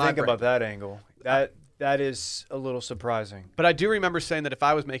didn't even in my think brain. about that angle. That is a little surprising. But I do remember saying that if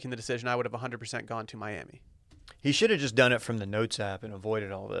I was making the decision, I would have 100% gone to Miami. He should have just done it from the Notes app and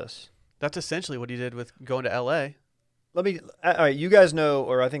avoided all this. That's essentially what he did with going to L.A. All right, you guys know,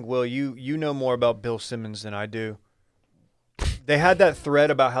 or I think, Will, you know more about Bill Simmons than I do. They had that thread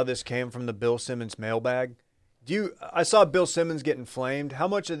about how this came from the Bill Simmons mailbag. I saw Bill Simmons getting flamed. How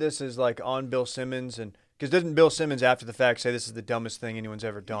much of this is like on Bill Simmons? And because doesn't Bill Simmons after the fact say this is the dumbest thing anyone's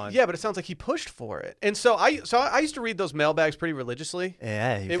ever done? Yeah, but it sounds like he pushed for it. And so I used to read those mailbags pretty religiously.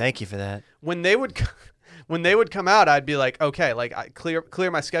 Yeah, thank you for that. When they would come out, I'd be like, okay, like I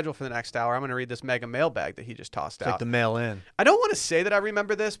clear my schedule for the next hour. I'm going to read this mega mailbag that he just tossed It's out. like the mail in. I don't want to say that I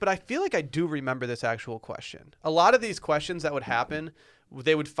remember this, but I feel like I do remember this actual question. A lot of these questions that would happen,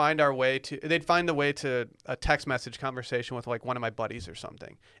 they'd find the way to a text message conversation with like one of my buddies or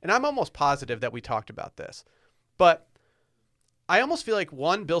something. And I'm almost positive that we talked about this. But I almost feel like,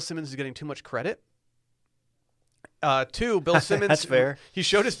 one, Bill Simmons is getting too much credit. Two, Bill Simmons, That's fair. He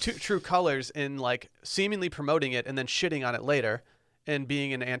showed his true colors in like seemingly promoting it and then shitting on it later and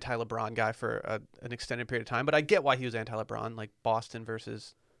being an anti-LeBron guy for an extended period of time. But I get why he was anti-LeBron, like Boston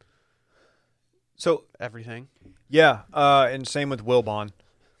versus everything. Yeah, and same with Wilbon.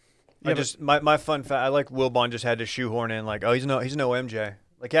 Yeah, My fun fact, I like Wilbon just had to shoehorn in like, oh, he's no MJ.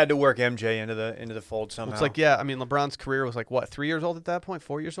 Like, had to work MJ into the fold somehow. It's like, yeah, I mean, LeBron's career was like, what, 3 years old at that point?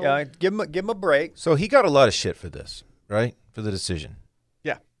 4 years old? yeah, give him a break. So he got a lot of shit for this, right? For the decision.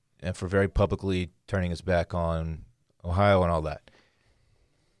 Yeah. And for very publicly turning his back on Ohio and all that.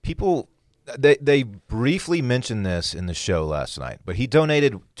 People, they briefly mentioned this in the show last night, but he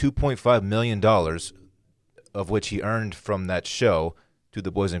donated $2.5 million, of which he earned from that show, to the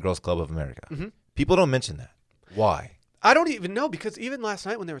Boys and Girls Club of America. Mm-hmm. People don't mention that. Why? I don't even know, because even last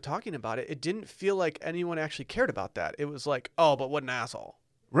night when they were talking about it, it didn't feel like anyone actually cared about that. It was like, oh, but what an asshole.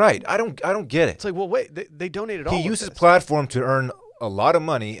 Right. I don't get it. It's like, well, wait, they donated all He of used his this. platform to earn a lot of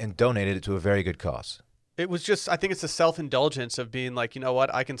money and donated it to a very good cause. It was just, I think it's the self-indulgence of being like, you know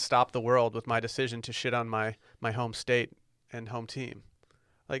what, I can stop the world with my decision to shit on my home state and home team.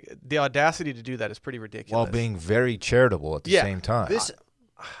 Like, the audacity to do that is pretty ridiculous. While being very charitable at the same time. This,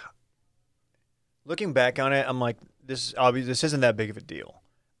 looking back on it, I'm like, this isn't that big of a deal.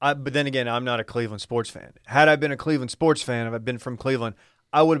 But then again, I'm not a Cleveland sports fan. Had I been a Cleveland sports fan, if I'd been from Cleveland,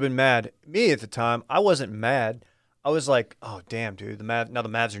 I would have been mad. Me at the time, I wasn't mad. I was like, oh, damn, dude. The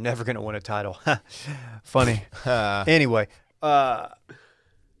Mavs are never going to win a title. Funny. Anyway.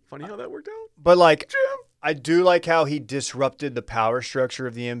 Funny how that worked out. But, like, Jim. I do like how he disrupted the power structure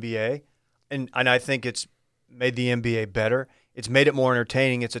of the NBA. And I think it's made the NBA better. It's made it more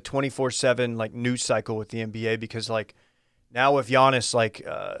entertaining. It's a 24/7 like news cycle with the NBA because like now if Giannis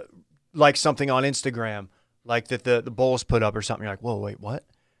like something on Instagram like that the Bulls put up or something, you're like, whoa, wait, what?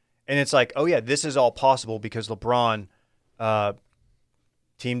 And it's like, oh yeah, this is all possible because LeBron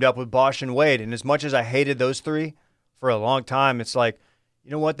teamed up with Bosh and Wade. And as much as I hated those three for a long time, it's like, you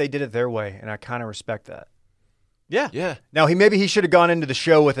know what? They did it their way, and I kind of respect that. Yeah. Yeah. Now, maybe he should have gone into the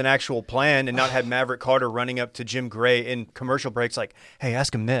show with an actual plan and not had Maverick Carter running up to Jim Gray in commercial breaks like, hey,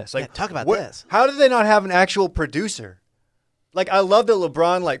 ask him this. Like, Yeah, talk about this. How did they not have an actual producer? Like, I love that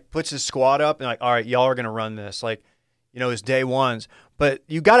LeBron, like, puts his squad up and, like, all right, y'all are going to run this. Like, you know, his day ones. But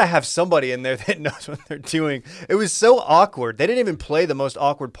you got to have somebody in there that knows what they're doing. It was so awkward. They didn't even play the most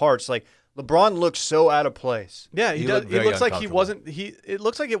awkward parts. Like, LeBron looks so out of place. Yeah, he does. looked It very looks like he uncomfortable. wasn't. It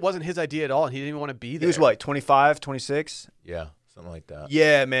looks like it wasn't his idea at all, and he didn't even want to be there. He was what, 25, 26? Yeah. Something like that.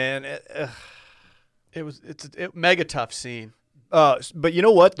 Yeah, man. It's a mega tough scene. But you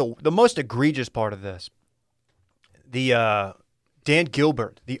know what? The most egregious part of this, the Dan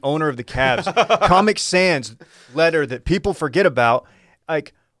Gilbert, the owner of the Cavs, Comic Sans letter that people forget about.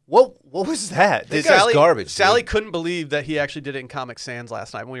 Like, what was that? This guy's garbage, dude. Sally couldn't believe that he actually did it in Comic Sans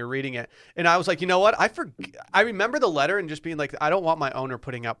last night when we were reading it, and I was like, you know what? I remember the letter and just being like, I don't want my owner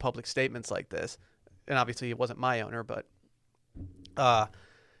putting out public statements like this. And obviously, it wasn't my owner, but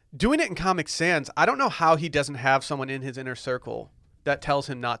doing it in Comic Sans, I don't know how he doesn't have someone in his inner circle that tells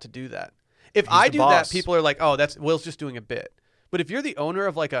him not to do that. If I the do boss. that, people are like, oh, that's Will's just doing a bit. But if you're the owner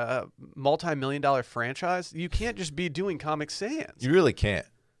of like a multi-million-dollar franchise, you can't just be doing Comic Sans. You really can't.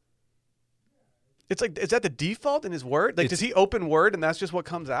 It's like, is that the default in his Word? Like, does he open Word and that's just what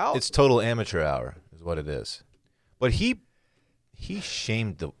comes out? It's total amateur hour is what it is. But he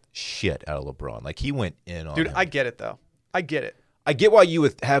shamed the shit out of LeBron. Like, he went in on Dude, him. I get it, though. I get it. I get why you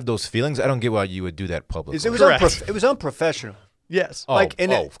would have those feelings. I don't get why you would do that publicly. It was unprofessional. Yes.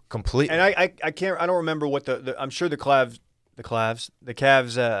 Completely. And I don't remember what I'm sure the Cavs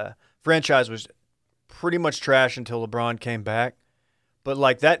franchise was pretty much trash until LeBron came back. But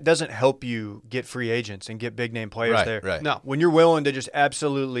like that doesn't help you get free agents and get big name players there. Right. No. When you're willing to just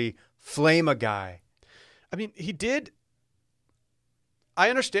absolutely flame a guy. I mean, he did.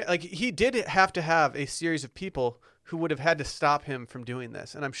 I understand. Like, he did have to have a series of people who would have had to stop him from doing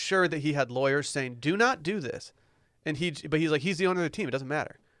this. And I'm sure that he had lawyers saying, do not do this. But he's like, he's the owner of the team. It doesn't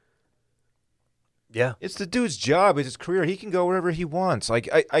matter. Yeah. It's the dude's job. It's his career. He can go wherever he wants. Like,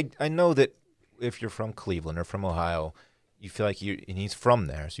 I know that if you're from Cleveland or from Ohio, you feel like and he's from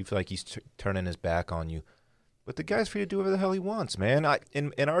there, so you feel like he's turning his back on you. But the guy's free to do whatever the hell he wants, man.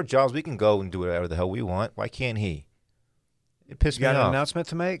 In our jobs, we can go and do whatever the hell we want. Why can't he? It pissed You got me an off. announcement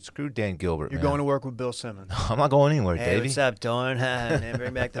to make? Screw Dan Gilbert, You're man. going to work with Bill Simmons. I'm not going anywhere, Hey, Davey. what's up, Dorn? And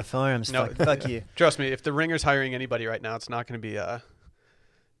bring back the forums. No. Fuck you. Trust me, if the Ringer's hiring anybody right now, it's not going to be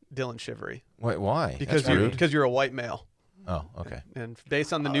Dylan Shivery. Wait, why? Because That's rude. you're a white male. Oh, okay. And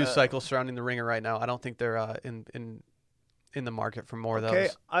based on the news cycle surrounding the Ringer right now, I don't think they're in the market for more of Okay,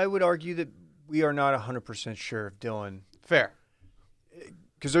 those. I would argue that we are not 100% sure of Dylan. Fair.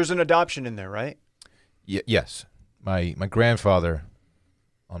 Because there's an adoption in there, right? Yes. My grandfather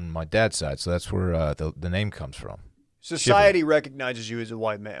on my dad's side, so that's where the name comes from. Society recognizes you as a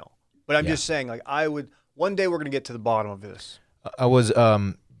white male. But I'm Yeah. just saying, like, one day we're going to get to the bottom of this. I was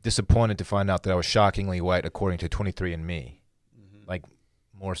disappointed to find out that I was shockingly white according to 23andMe. Like,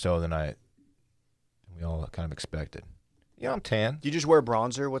 more so than we all kind of expected. Yeah, I'm tan. You just wear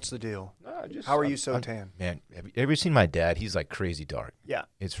bronzer? What's the deal? No, How are you so tan? Man, have you ever seen my dad? He's like crazy dark. Yeah.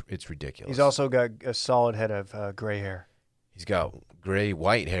 It's ridiculous. He's also got a solid head of gray hair. He's got gray,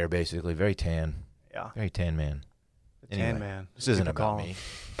 white hair, basically. Very tan. Yeah. Very tan man. The tan man. This isn't People call about him.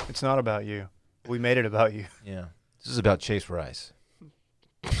 me. It's not about you. We made it about you. Yeah. This is about Chase Rice.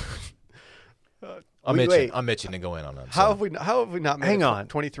 Wait. I'm itching to go in on that. How have we not made Hang a on.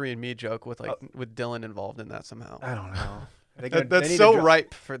 23andMe joke with with Dylan involved in that somehow? I don't know. That's so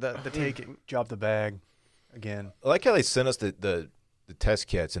ripe for the taking. Drop the bag again. I like how they sent us the test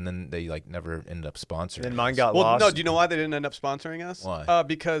kits and then they like never ended up sponsoring. Then mine us. got Well, lost. no. Do you know why they didn't end up sponsoring us? Why?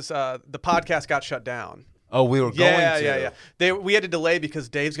 Because the podcast got shut down. Oh, we were going to. Yeah. We had to delay because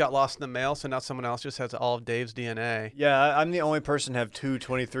Dave's got lost in the mail, so now someone else just has all of Dave's DNA. Yeah, I'm the only person to have two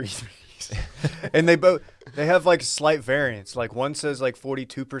 23s. And they have like slight variance. Like one says like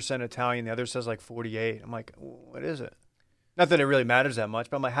 42% Italian, the other says like 48. I'm like, what is it? Not that it really matters that much,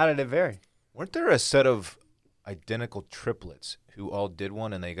 but I'm like, how did it vary? Weren't there a set of identical triplets who all did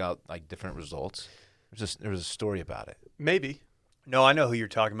one and they got like different results? There was a story about it. Maybe. No, I know who you're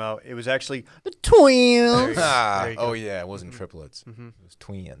talking about. It was actually the twins. There you go. Oh yeah, it wasn't triplets. Mm-hmm. It was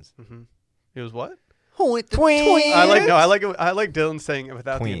twins. Mm-hmm. It was what? Twins. I like Dylan saying it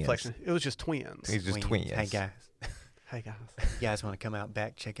without the Twins. inflection. It was just twins. He's just twins. Hey guys, Hey guys. you guys want to come out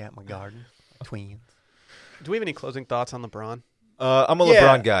back, check out my garden? Twins. Do we have any closing thoughts on LeBron? I'm a Yeah.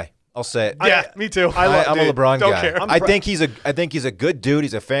 LeBron guy. I'll say it. Yeah, me too. I'm a LeBron don't guy. care. I think he's a good dude.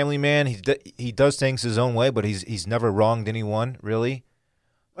 He's a family man. He does things his own way, but he's never wronged anyone really.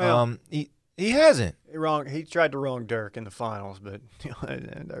 Well, he hasn't. He tried to wrong Dirk in the finals, but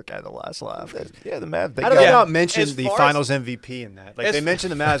Dirk had the last laugh. Yeah, the Mavs. How do they not mention As the far as- Finals MVP in that? Like as they f-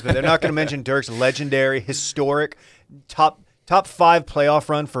 mentioned the Mavs, but they're not going to mention Dirk's legendary, historic, top 5 playoff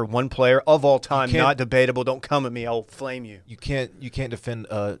run for one player of all time. can't- Not debatable. Don't come at me. I'll flame you. You can't defend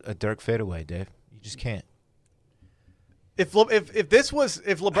a Dirk fadeaway, Dave. You just can't. If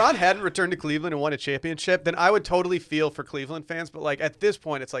LeBron hadn't returned to Cleveland and won a championship, then I would totally feel for Cleveland fans. But like at this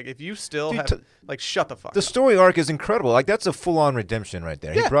point, it's like if you still Dude, have like shut the fuck The up. story arc is incredible. Like that's a full-on redemption right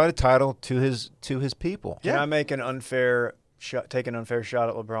there. Yeah. He brought a title to his people. Can Yeah. I make an unfair take an unfair shot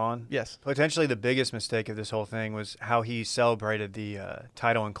at LeBron? Yes. Potentially the biggest mistake of this whole thing was how he celebrated the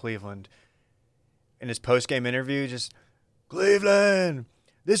title in Cleveland. In his post-game interview, just Cleveland,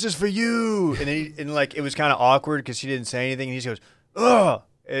 this is for you. And then it was kind of awkward because she didn't say anything. And he just goes, ugh.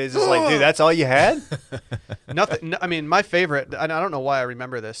 It's just like, dude, that's all you had? Nothing. No, I mean, my favorite, and I don't know why I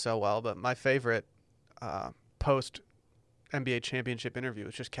remember this so well, but my favorite post NBA championship interview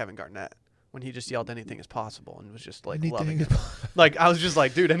was just Kevin Garnett when he just yelled "anything is possible" and was just like loving it. Like I was just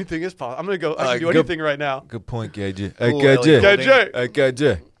like, dude, anything is possible. I'm gonna go. I can do good- anything right now. Good point, KJ. Cool, Ellie Goulding. Hey,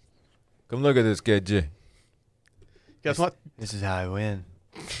 KJ. Come look at this, KJ. Guess what, This is how I win.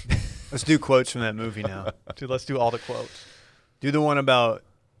 Let's do quotes from that movie now. dude? Let's do all the quotes. Do the one about,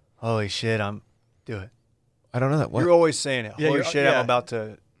 holy shit, do it. I don't know that. What? You're always saying it. Yeah, Holy you're- shit, yeah. I'm about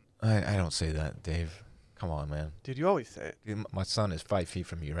to. I don't say that, Dave. Come on, man. Dude, you always say it. Dude, my son is 5 feet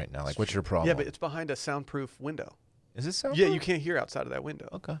from you right now. Like, what's your problem? Yeah, but it's behind a soundproof window. is it sound? Yeah, you can't hear outside of that window.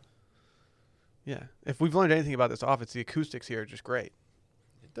 Okay. Yeah. If we've learned anything about this office, the acoustics here are just great.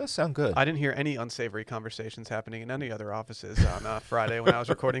 It does sound good. I didn't hear any unsavory conversations happening in any other offices on Friday when I was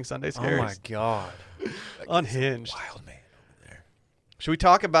recording Sunday Oh my Scaries. God. Unhinged. Wild man over there. Should we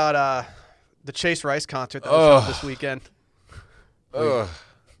talk about the Chase Rice concert that was held this weekend? Ugh.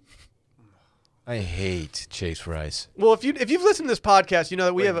 I hate Chase Rice. Well, if you've listened to this podcast, you know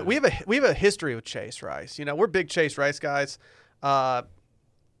that we have a history with Chase Rice. You know, we're big Chase Rice guys.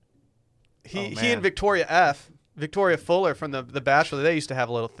 He and Victoria Fuller from the Bachelor, they used to have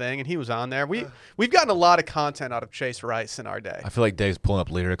a little thing, and he was on there. We've gotten a lot of content out of Chase Rice in our day. I feel like Dave's pulling up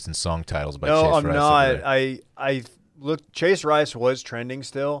lyrics and song titles by No, Chase I'm Rice. not. over there. I looked. Chase Rice was trending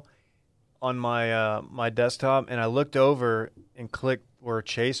still on my my desktop, and I looked over and clicked where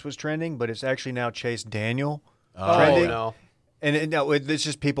Chase was trending, but it's actually now Chase Daniel trending. no. And it's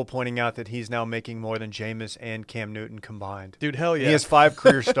just people pointing out that he's now making more than Jameis and Cam Newton combined. Dude, hell yeah. He has 5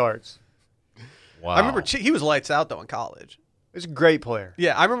 career starts. Wow. I remember he was lights out, though, in college. He's a great player.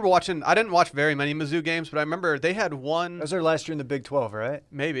 Yeah, I remember watching – I didn't watch very many Mizzou games, but I remember they had one That was their last year in the Big 12, right?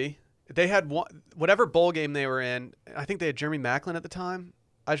 – maybe. They had one – whatever bowl game they were in, I think they had Jeremy Maclin at the time.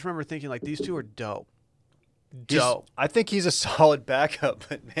 I just remember thinking, like, these two are dope. Dope. I think he's a solid backup,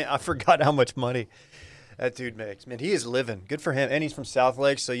 but, man, I forgot how much money that dude makes. Man, he is living. Good for him. And he's from South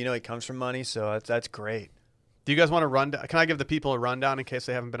Lake, so, he comes from money, so that's great. Do you guys want to run – can I give the people a rundown in case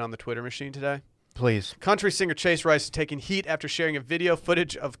they haven't been on the Twitter machine today? Please. Country singer Chase Rice is taking heat after sharing a video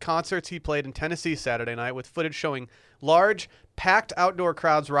footage of concerts he played in Tennessee Saturday night, with footage showing large, packed outdoor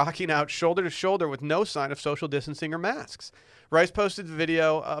crowds rocking out shoulder to shoulder with no sign of social distancing or masks. Rice posted the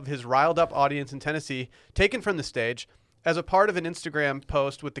video of his riled-up audience in Tennessee, taken from the stage, as a part of an Instagram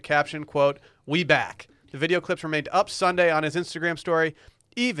post with the caption, quote, "We back." The video clips remained up Sunday on his Instagram story,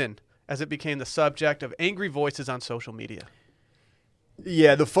 even as it became the subject of angry voices on social media.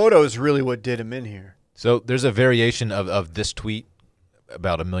 Yeah, the photo is really what did him in here. So there's a variation of this tweet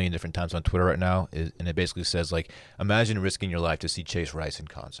about 1 million different times on Twitter right now, and it basically says, like, imagine risking your life to see Chase Rice in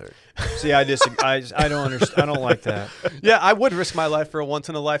concert. See, I disagree. I don't understand. I don't like that. Yeah, I would risk my life for a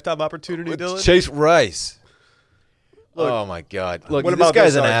once-in-a-lifetime opportunity, Dylan. Chase Rice. Look, oh, my God. Look, what this about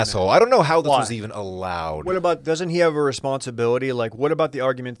guy's this an argument? asshole. I don't know how this Why? was even allowed. What about, doesn't he have a responsibility? Like, what about the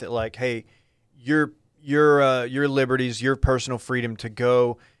argument that, like, hey, your liberties, your personal freedom to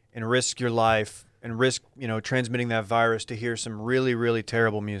go and risk your life and risk, transmitting that virus to hear some really, really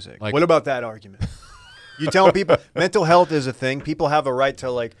terrible music. Like, what about that argument? You telling people mental health is a thing. People have a right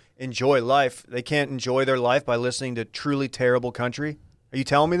to, like, enjoy life. They can't enjoy their life by listening to truly terrible country. Are you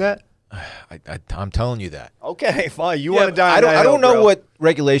telling me that? I'm telling you that. Okay, fine. You want to die? I don't know what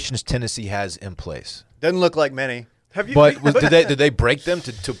regulations Tennessee has in place. Doesn't look like many. Have you? But did they break them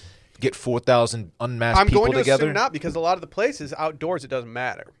to get 4,000 unmasked I'm people going to together? assume not, because a lot of the places outdoors, it doesn't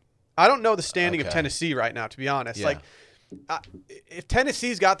matter. I don't know the standing of Okay. Tennessee right now, to be honest. Yeah. Like, if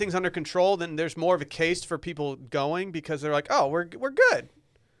Tennessee's got things under control, then there's more of a case for people going, because they're like, oh, we're good.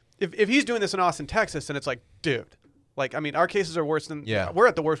 If he's doing this in Austin, Texas, then it's like, dude, like, I mean, our cases are worse than we're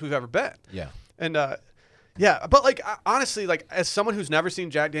at the worst we've ever been. Yeah. And yeah, but like, honestly, like, as someone who's never seen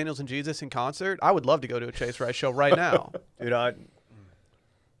Jack Daniels and Jesus in concert, I would love to go to a Chase Rice show right now. Dude,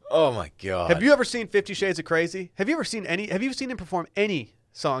 Oh, my God. Have you ever seen 50 Shades of Crazy? Have you seen him perform any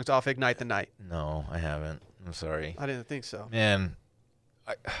songs off Ignite the Night? No, I haven't. I'm sorry. I didn't think so. Man,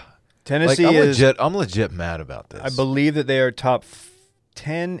 Tennessee I'm legit mad about this. I believe that they are top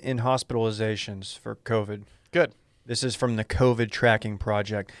 10 in hospitalizations for COVID. Good. This is from the COVID tracking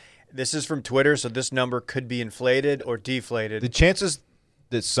project. This is from Twitter, so this number could be inflated or deflated. The chances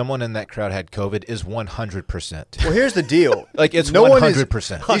that someone in that crowd had COVID is 100%. Well, here's the deal. Like, it's no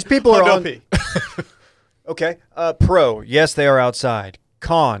 100%. These people are on. P. Okay. Pro, yes, they are outside.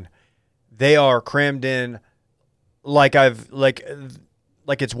 Con, they are crammed in like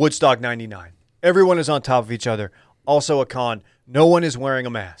it's Woodstock 99. Everyone is on top of each other. Also a con, no one is wearing a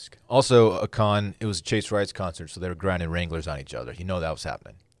mask. Also, a con, it was a Chase Rice concert, so they were grinding Wranglers on each other. You know that was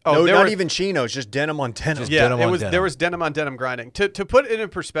happening. Oh, no, not even chinos, just denim on denim. Just Yeah, denim on there denim. was denim on denim grinding. To put it in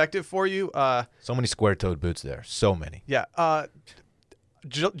perspective for you, So many square-toed boots there. So many. yeah,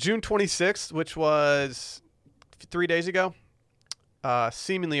 June 26th, which was 3 days ago,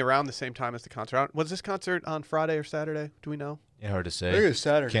 seemingly around the same time as the concert. Was this concert on Friday or Saturday? Do we know? Yeah, hard to say. I think it's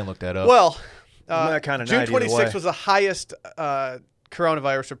Saturday. Can't look that up. Well, I'm that kind of June night either 26th way. was the highest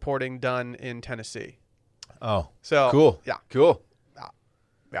coronavirus reporting done in Tennessee. Oh, So cool. Yeah, Cool.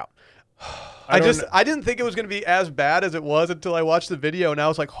 yeah. I I didn't think it was going to be as bad as it was until I watched the video, and I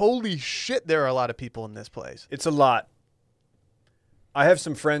was like, holy shit, there are a lot of people in this place. It's a lot. I have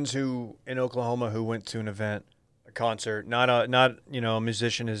some friends in Oklahoma who went to an event, a concert. Not a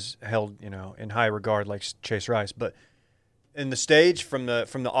musician is held in high regard like Chase Rice, but in the stage from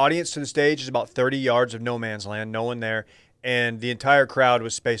the audience to the stage is about 30 yards of no man's land, no one there, and the entire crowd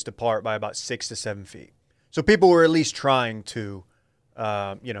was spaced apart by about 6 to 7 feet. So people were at least trying to,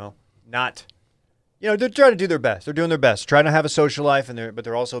 not. They're trying to do their best. They're doing their best, trying to have a social life, but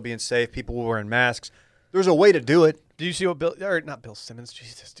they're also being safe. People were wearing masks. There's a way to do it. Do you see what not Bill Simmons?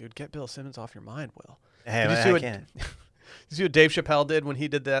 Jesus, dude, get Bill Simmons off your mind, Will. Hey, Did you man, see I what- can't. You see what Dave Chappelle did when he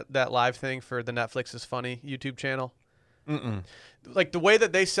did that live thing for the Netflix is Funny YouTube channel? Mm-mm. Like, the way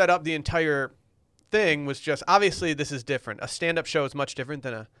that they set up the entire thing was just, obviously this is different. A stand-up show is much different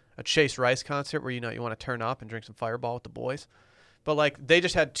than a Chase Rice concert where you want to turn up and drink some Fireball with the boys. But like, they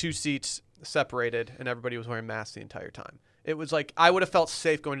just had 2 seats separated and everybody was wearing masks the entire time. It was like, I would have felt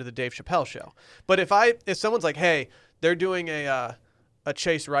safe going to the Dave Chappelle show. But if someone's like, hey, they're doing a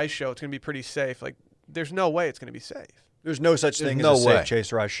Chase Rice show, it's going to be pretty safe. Like, there's no way it's going to be safe. There's no such thing no as a way. safe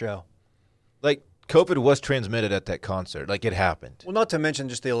Chase Rice show. Like, COVID was transmitted at that concert. Like, it happened. Well, not to mention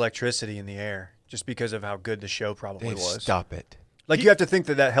just the electricity in the air, just because of how good the show probably Dave, was. stop it. Like, you have to think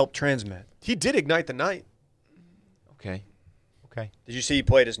that helped transmit. He did ignite the night. Okay. Did you see he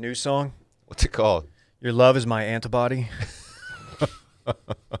played his new song? What's it called? Your Love Is My Antibody.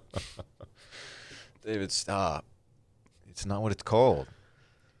 David, stop. It's not what it's called.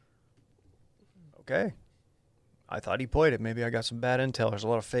 Okay. I thought he played it. Maybe I got some bad intel. There's a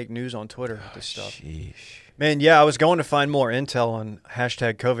lot of fake news on Twitter with this stuff. Sheesh. Man, yeah, I was going to find more intel on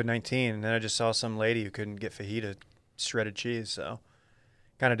hashtag COVID-19, and then I just saw some lady who couldn't get fajita shredded cheese, so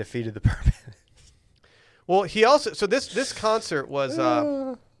kind of defeated the purpose. Well, he also this concert was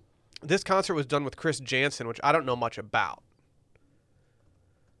done with Chris Jansen, which I don't know much about.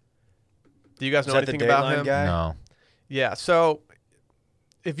 Do you guys know Is that anything the about Dateline him? guy? No. Yeah. So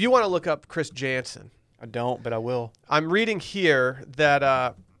if you want to look up Chris Jansen, I don't, but I will. I'm reading here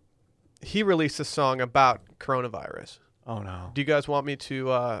that he released a song about coronavirus. Oh no. Do you guys want me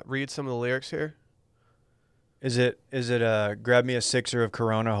to read some of the lyrics here? Is it grab me a sixer of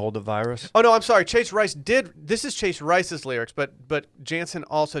Corona, hold the virus? Oh no, I'm sorry. Chase Rice did. This is Chase Rice's lyrics, but Jansen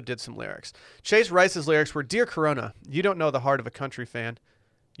also did some lyrics. Chase Rice's lyrics were, "Dear Corona, you don't know the heart of a country fan.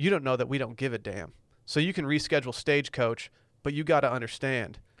 You don't know that we don't give a damn. So you can reschedule Stagecoach, but you got to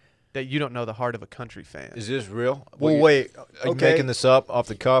understand that you don't know the heart of a country fan. Is this real? Well, wait. Are you Okay. making this up off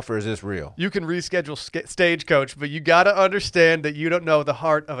the cuff, or is this real? You can reschedule Stagecoach, but you got to understand that you don't know the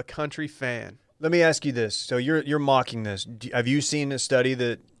heart of a country fan." Let me ask you this. So you're mocking this. Have you seen a study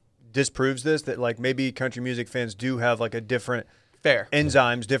that disproves this? That like maybe country music fans do have like a different Fair.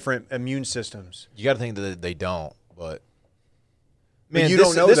 enzymes, different immune systems. You got to think that they don't, but But you this,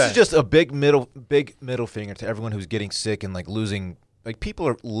 don't know this that. is just a big middle finger to everyone who's getting sick and like losing. Like people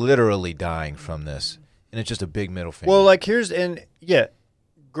are literally dying from this, and it's just a big middle finger. Well, like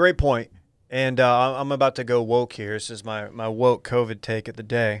great point. And I'm about to go woke here. This is my woke COVID take of the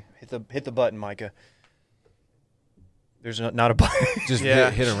day. Hit the button, Micah. There's not a button. just Yeah.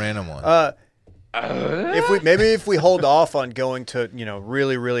 hit a random one. If we hold off on going to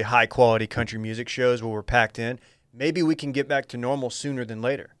really really high quality country music shows where we're packed in, maybe we can get back to normal sooner than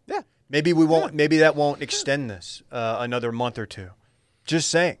later. Yeah. Maybe we won't. Maybe that won't extend this another month or two. Just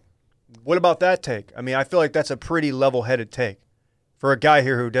saying. What about that take? I mean, I feel like that's a pretty level-headed take for a guy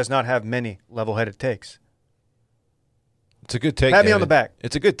here who does not have many level-headed takes. It's a good take. Pat me David. on the back.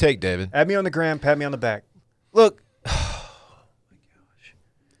 It's a good take, David. Add me on the gram. Pat me on the back. Look, oh my gosh,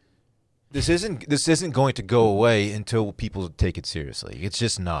 this isn't going to go away until people take it seriously. It's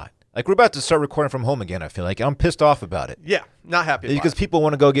just not. Like we're about to start recording from home again. I feel like I'm pissed off about it Yeah, not happy about because it. people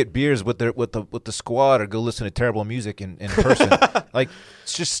want to go get beers with the squad or go listen to terrible music in person. Like,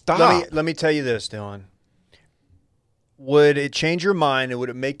 just stop. Let me tell you this, Dylan. Would it change your mind, and would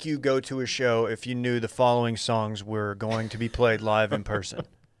it make you go to a show if you knew the following songs were going to be played live in person?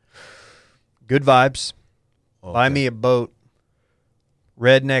 Good Vibes, Buy Me a Boat,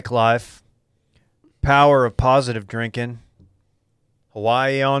 Redneck Life, Power of Positive Drinking,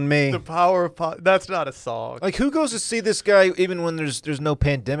 Hawaii on Me. The power of that's not a song. Like, who goes to see this guy even when there's no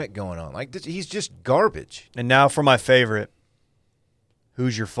pandemic going on? Like, he's just garbage. And now for my favorite,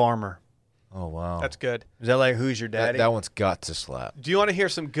 Who's Your Farmer? Oh wow, That's good. Is that like Who's Your Daddy? that one's got to slap. Do you want to hear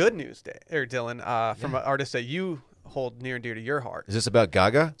some good news, Dylan, from an artist that you hold near and dear to your heart? Is this about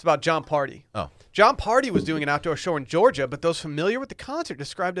Gaga? It's about John Party. Oh. John Party was doing an outdoor show in Georgia, but those familiar with the concert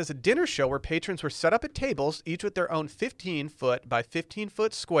described it as a dinner show where patrons were set up at tables, each with their own 15-foot by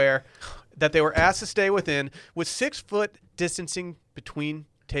 15-foot square that they were asked to stay within, with 6-foot distancing between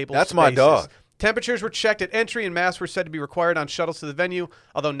table That's my spaces. dog. Temperatures were checked at entry, and masks were said to be required on shuttles to the venue,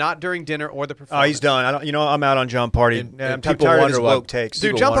 although not during dinner or the performance. Oh, he's done. I'm out on John Party. And I'm people tired of wonder his why woke takes.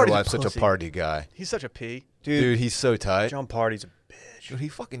 Dude, people John wonder Party's why a I'm such a pussy. party guy. He's such a P. Dude, he's so tight. John Party's a Dude, he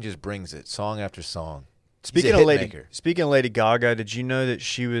fucking just brings it song after song. Speaking He's a of hit Lady, maker. speaking of Lady Gaga, did you know that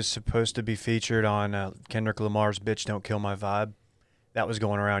she was supposed to be featured on Kendrick Lamar's "Bitch Don't Kill My Vibe"? That was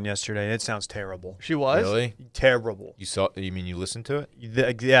going around yesterday. It sounds terrible. She was? Really? Terrible. You saw? You mean you listened to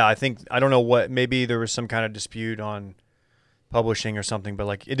it? Yeah, I don't know what. Maybe there was some kind of dispute on publishing or something, but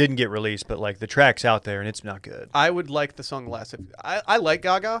like it didn't get released. But like the track's out there and it's not good. I would like the song less. I like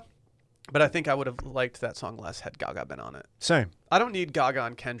Gaga, but I think I would have liked that song less had Gaga been on it. Same. I don't need Gaga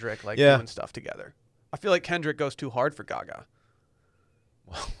and Kendrick Yeah. doing stuff together. I feel like Kendrick goes too hard for Gaga.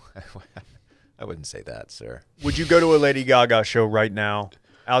 Well, I wouldn't say that, sir. Would you go to a Lady Gaga show right now,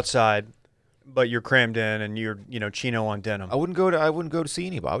 outside, but you're crammed in and you're chino on denim? I wouldn't go to see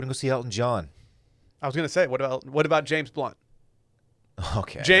anybody. I wouldn't go see Elton John. I was gonna say, what about James Blunt?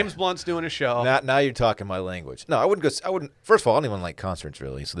 Okay. James Blunt's doing a show. Now you're talking my language. No, I wouldn't go. I wouldn't. First of all, I don't even like concerts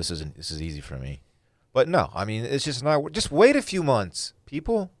really, so this is easy for me. But no, I mean it's just not. Just wait a few months,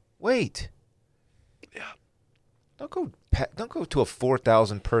 people. Wait. Yeah. Don't go to a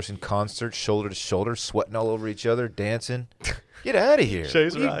 4,000 person concert, shoulder to shoulder, sweating all over each other, dancing. Get out of here.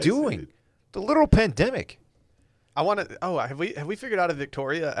 Chase what are you Rice. doing? The literal pandemic. I want to. Oh, have we figured out if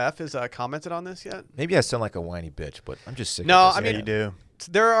Victoria F has commented on this yet? Maybe I sound like a whiny bitch, but I'm just sick No, of this. I mean, you do.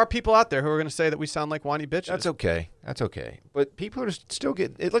 there are people out there who are going to say that we sound like whiny bitches. That's okay. That's okay. But people are still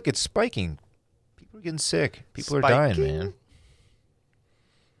getting. Look, it's spiking. People are getting sick. People are dying, man.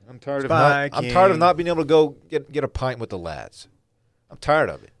 I'm tired of not being able to go get a pint with the lads. I'm tired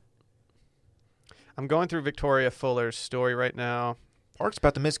of it. I'm going through Victoria Fuller's story right now. Park's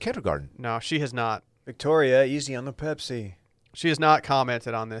about to miss kindergarten. No, she has not. Victoria, easy on the Pepsi. She has not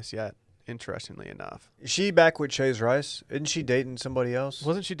commented on this yet, interestingly enough. Is she back with Chase Rice? Isn't she dating somebody else?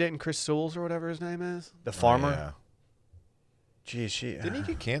 Wasn't she dating Chris Sewells or whatever his name is? The farmer? Oh, yeah. Geez, Didn't he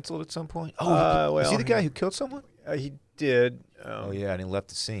get canceled at some point? well, was he the guy who killed someone? He did. Oh, yeah, and he left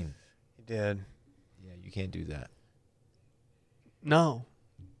the scene. He did. Yeah, you can't do that. No,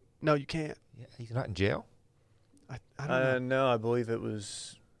 you can't. Yeah, he's not in jail? I don't know. No, I believe it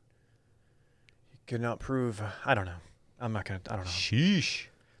was. He could not prove. I don't know. I'm not gonna. I don't know. Sheesh.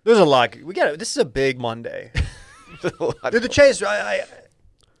 There's a lot. We got. This is a big Monday. Dude, the Chase. I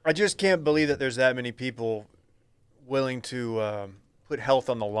just can't believe that there's that many people willing to put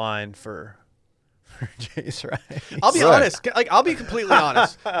health on the line for Chase Rice. I'll be honest. Like, I'll be completely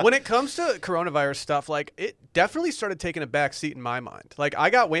honest. When it comes to coronavirus stuff, like, it definitely started taking a back seat in my mind. Like, I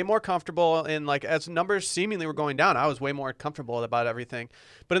got way more comfortable, and like, as numbers seemingly were going down, I was way more comfortable about everything.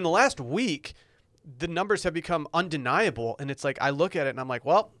 But in the last week, the numbers have become undeniable, and it's like I look at it and I'm like,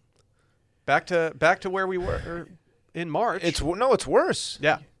 well, back to where we were in March. It's worse.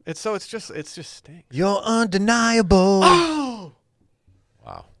 Yeah. It's just stinks. You're undeniable. Oh,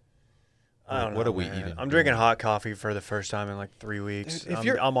 Wow. I don't know, What are we man. eating? I'm drinking hot coffee for the first time in like 3 weeks. Dude,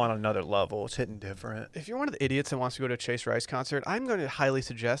 if I'm on another level. It's hitting different. if you're one of the idiots that wants to go to a Chase Rice concert, I'm going to highly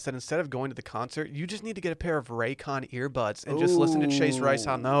suggest that instead of going to the concert, you just need to get a pair of Raycon earbuds and just listen to Chase Rice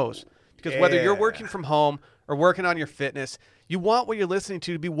on those. Because whether you're working from home or working on your fitness, you want what you're listening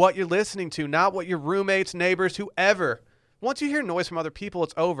to be what you're listening to, not what your roommates, neighbors, whoever. Once you hear noise from other people,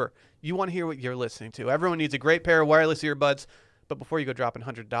 it's over. You want to hear what you're listening to. Everyone needs a great pair of wireless earbuds. But before you go dropping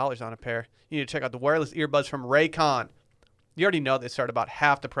 $100 on a pair, you need to check out the wireless earbuds from Raycon. You already know they start about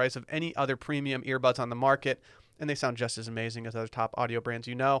half the price of any other premium earbuds on the market, and they sound just as amazing as other top audio brands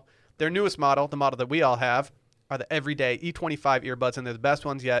you know. Their newest model, the model that we all have, are the everyday E25 earbuds, and they're the best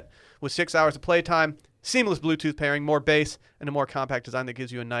ones yet. With 6 hours of playtime, seamless Bluetooth pairing, more bass, and a more compact design that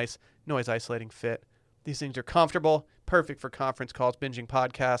gives you a nice noise-isolating fit. These things are comfortable, perfect for conference calls, binging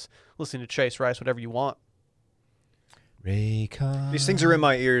podcasts, listening to Chase Rice, whatever you want. Raycon. These things are in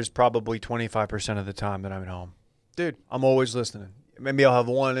my ears probably 25% of the time that I'm at home. Dude. I'm always listening. Maybe I'll have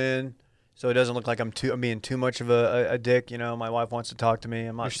one in so it doesn't look like I'm being too much of a dick. You know, my wife wants to talk to me.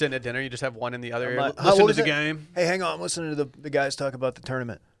 You're sitting at dinner, you just have one in the other I'm ear. like, Listen what to the is it? game. Hey, hang on. I'm listening to the guys talk about the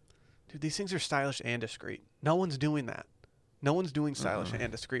tournament. Dude, these things are stylish and discreet. No one's doing that. No one's doing stylish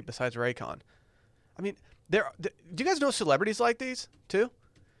and discreet besides Raycon. I mean, do you guys know celebrities like these too?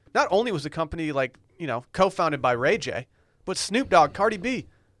 Not only was the company co-founded by Ray J, but Snoop Dogg, Cardi B,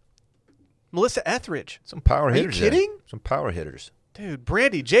 Melissa Etheridge. Some power hitters. Are you kidding? Some power hitters. Dude,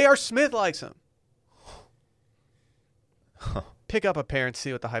 Brandy, J.R. Smith likes him. Pick up a pair and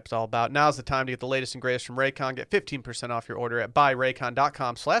see what the hype's all about. Now's the time to get the latest and greatest from Raycon. Get 15% off your order at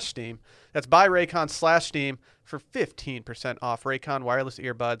buyraycon.com/Steam. That's buyraycon/Steam for 15% off Raycon wireless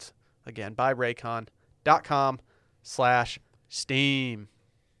earbuds. Again, buyraycon.com/Steam.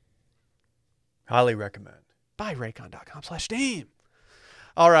 Highly recommend. Buyraycon.com/Steam.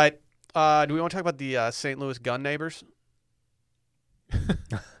 All right. Do we want to talk about the St. Louis gun neighbors?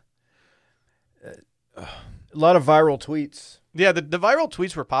 A lot of viral tweets. Yeah, the viral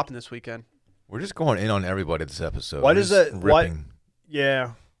tweets were popping this weekend. We're just going in on everybody this episode. Why We're does just that? ripping.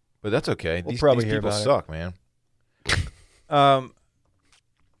 Yeah. But that's okay. We'll These probably hear people about it. suck, man.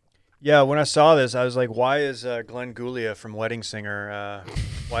 Yeah, when I saw this, I was like, why is Glenn Guglia from Wedding Singer,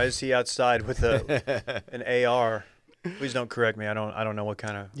 why is he outside with an AR? Please don't correct me. I don't know what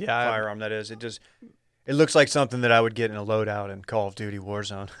kind of firearm that is. It looks like something that I would get in a loadout in Call of Duty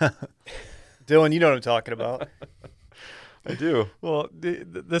Warzone. Dylan, you know what I'm talking about. I do. Well,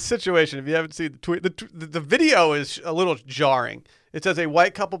 the situation, if you haven't seen the tweet, the video is a little jarring. It says a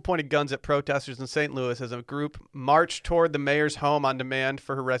white couple pointed guns at protesters in St. Louis as a group marched toward the mayor's home on demand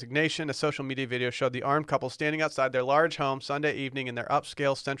for her resignation. A social media video showed the armed couple standing outside their large home Sunday evening in their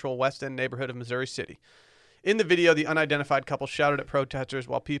upscale central West End neighborhood of Missouri City. In the video, the unidentified couple shouted at protesters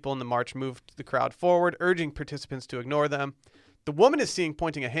while people in the march moved the crowd forward, urging participants to ignore them. The woman is seen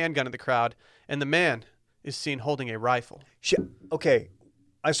pointing a handgun at the crowd, and the man is seen holding a rifle. Okay,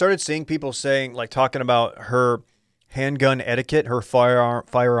 I started seeing people saying, like, talking about her handgun etiquette, her firearm,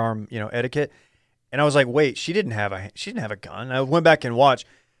 etiquette, and I was like, wait, she didn't have a gun. I went back and watched.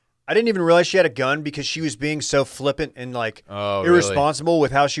 I didn't even realize she had a gun because she was being so flippant and like Oh, irresponsible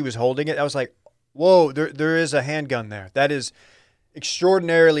with how she was holding it. I was like, whoa, there is a handgun there. That is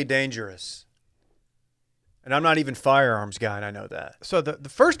extraordinarily dangerous. And I'm not even firearms guy, and I know that. So the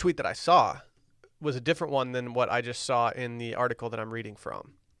first tweet that I saw was a different one than what I just saw in the article that I'm reading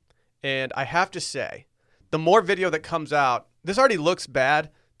from. And I have to say, the more video that comes out, this already looks bad.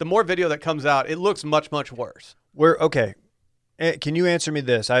 The more video that comes out, it looks much, much worse. Okay. Can you answer me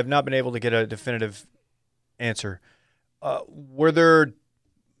this? I have not been able to get a definitive answer. Were there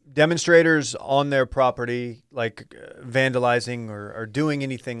demonstrators on their property, like vandalizing or doing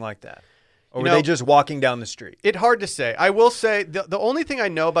anything like that? Or were they just walking down the street? It's hard to say. I will say the only thing I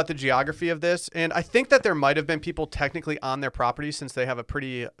know about the geography of this, and I think that there might have been people technically on their property since they have a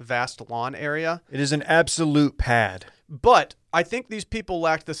pretty vast lawn area. It is an absolute pad. But I think these people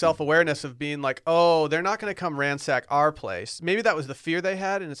lacked the self-awareness of being like, oh, they're not going to come ransack our place. Maybe that was the fear they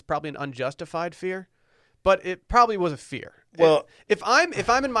had, and it's probably an unjustified fear. But it probably was a fear. Well, if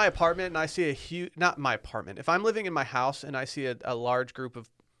I'm in my apartment and I see a huge, not my apartment, if I'm living in my house and I see a large group of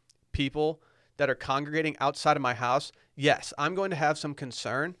people that are congregating outside of my house, yes, I'm going to have some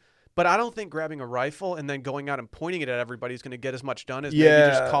concern. But I don't think grabbing a rifle and then going out and pointing it at everybody is going to get as much done as maybe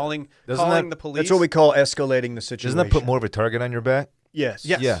just calling the police. That's what we call escalating the situation. Doesn't that put more of a target on your back? Yes.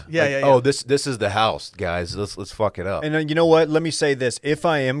 Yes. Yeah. Yeah. Oh, this is the house, guys. Let's fuck it up. And you know what? Let me say this. If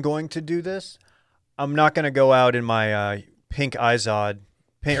I am going to do this, I'm not going to go out in my pink Izod,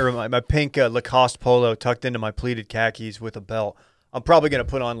 or my pink Lacoste polo tucked into my pleated khakis with a belt. I'm probably going to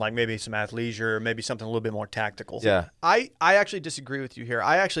put on like maybe some athleisure or maybe something a little bit more tactical. Yeah. I actually disagree with you here.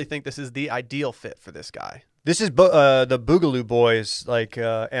 I actually think this is the ideal fit for this guy. This is the Boogaloo Boys like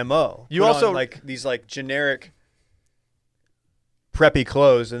MO. You Put also on, like these like generic preppy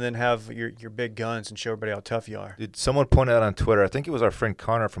clothes and then have your big guns and show everybody how tough you are. Did someone point out on Twitter, I think it was our friend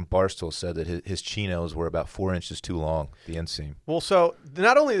Connor from Barstool, said that his chinos were about 4 inches too long, the inseam. Well, so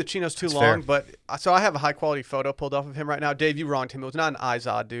not only the chino's too That's long, fair. but so I have a high quality photo pulled off of him right now. Dave, you wronged him. It was not an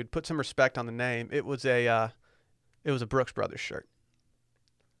Izod, dude. Put some respect on the name. It was a Brooks Brothers shirt.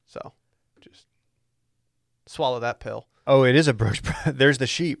 So, just swallow that pill. Oh, it is a Brooks. There's the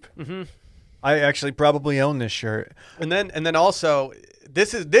sheep. Mm-hmm. I actually probably own this shirt. And then also,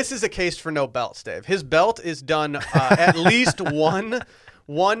 this is a case for no belts, Dave. His belt is done at least one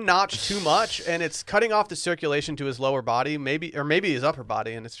notch too much, and it's cutting off the circulation to his lower body, maybe his upper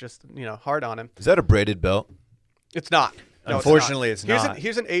body, and it's just hard on him. Is that a braided belt? It's not. No, Unfortunately, it's not.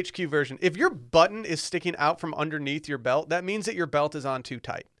 Here's an HQ version. If your button is sticking out from underneath your belt, that means that your belt is on too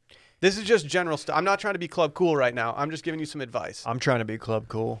tight. This is just general stuff. I'm not trying to be club cool right now. I'm just giving you some advice. I'm trying to be club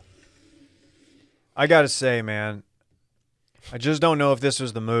cool. I got to say, man, I just don't know if this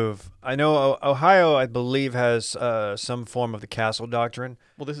was the move. I know Ohio, I believe, has some form of the castle doctrine.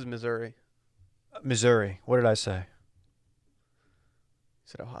 Well, this is Missouri. Missouri. What did I say? You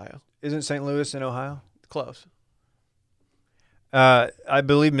said Ohio. Isn't St. Louis in Ohio? Close. I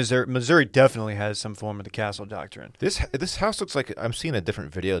believe Missouri definitely has some form of the castle doctrine. This house looks like, I'm seeing a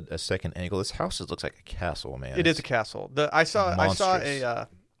different video, a second angle. This house looks like a castle, man. It is a castle. I saw monstrous. a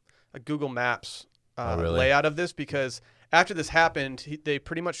Google Maps really? layout of this because after this happened, they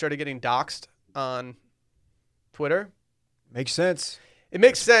pretty much started getting doxxed on Twitter. Makes sense. It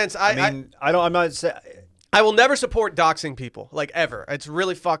makes sense. I'm not saying. I will never support doxing people, like ever. It's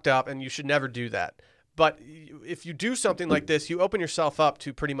really fucked up, and you should never do that. But if you do something like this, you open yourself up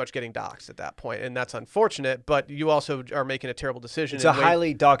to pretty much getting doxxed at that point, and that's unfortunate. But you also are making a terrible decision. It's a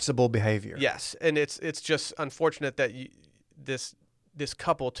highly doxable behavior. Yes, and it's just unfortunate that this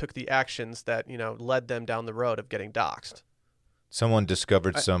couple took the actions that led them down the road of getting doxxed. Someone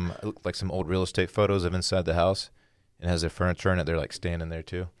discovered some old real estate photos of inside the house, and has their furniture in it. They're like standing there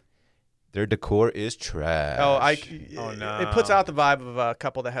too. Their decor is trash. Oh no! It puts out the vibe of a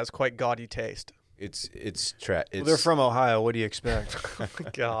couple that has quite gaudy taste. It's trash. Well, they're from Ohio. What do you expect? Oh my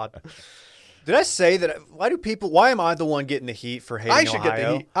God. Did I say that? Why am I the one getting the heat for hating I should Ohio? get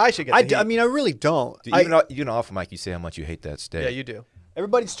the heat. I should get the heat. I mean, I really don't. You know, off mic, you say how much you hate that state. Yeah, you do.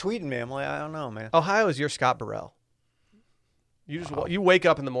 Everybody's tweeting me. I'm like, I don't know, man. Ohio is your Scott Burrell. You wake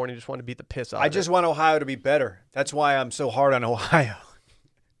up in the morning, you just want to beat the piss out. I just want Ohio to be better. That's why I'm so hard on Ohio.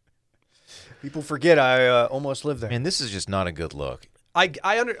 People forget I almost lived there. Man, this is just not a good look.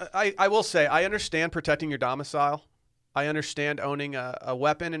 I will say I understand protecting your domicile. I understand owning a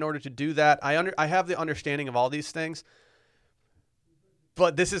weapon in order to do that. I have the understanding of all these things.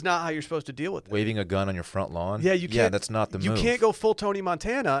 But this is not how you're supposed to deal with it. Waving a gun on your front lawn? Yeah, you can't. Yeah, that's not the move. You can't go full Tony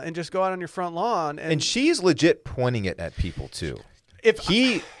Montana and just go out on your front lawn. And she's legit pointing it at people too.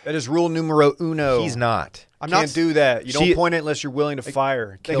 That is rule numero uno. He's not. I'm Can't not do that. You She- don't point it unless you're willing to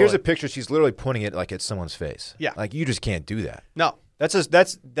fire. Like, Kill here's it. a picture. She's literally pointing it like at someone's face. Yeah. Like you just can't do that. No. That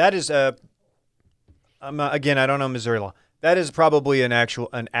is again, I don't know Missouri law. That is probably an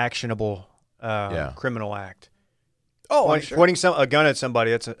actionable criminal act. Oh, Pointing a gun at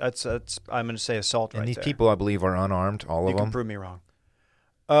somebody. That's I'm going to say assault. And right these there. people, I believe, are unarmed. All You of can them. prove me wrong.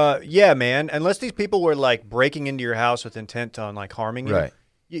 Yeah, man. Unless these people were like breaking into your house with intent on like harming you, Right.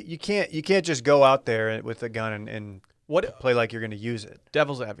 you can't just go out there with a gun and What play like you're going to use it.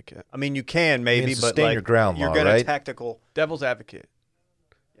 devil's advocate? I mean, you can maybe, it's a but stand like your ground you're law, going right? to tactical. Devil's advocate.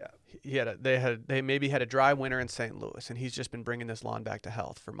 Yeah. They maybe had a dry winter in St. Louis, and he's just been bringing this lawn back to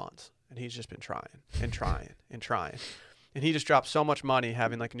health for months, and he's just been trying and trying and trying, and he just dropped so much money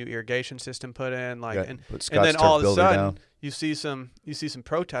having like a new irrigation system put in, like, Right. and Put then Scotch all of a turf builder sudden down. you see some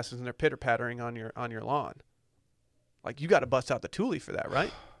protesters and they're pitter pattering on your lawn. Like you got to bust out the toolie for that,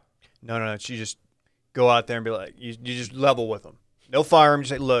 right? No. You just go out there and be like, you just level with them. No fire them. You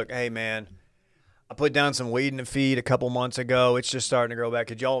say, look, hey man, I put down some weed in the feed a couple months ago. It's just starting to grow back.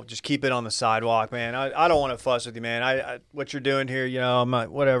 Could y'all just keep it on the sidewalk, man? I don't want to fuss with you, man. I what you're doing here, I'm not,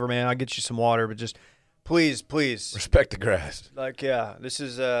 whatever, man. I'll get you some water, but just please, Respect the grass. like, yeah, this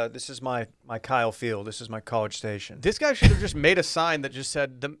is my Kyle Field. This is my College Station. This guy should have just made a sign that just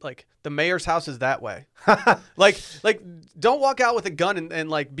said the mayor's house is that way. like don't walk out with a gun and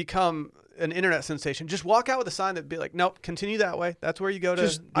like become an internet sensation. Just walk out with a sign that be like, nope, continue that way. That's where you go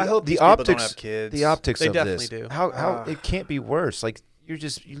to. I hope the these people optics. don't have kids. The optics They of definitely this. do. How it can't be worse. Like you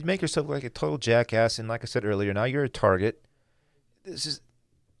make yourself look like a total jackass, and like I said earlier, now you're a target. This is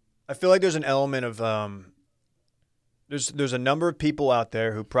I feel like there's an element of there's a number of people out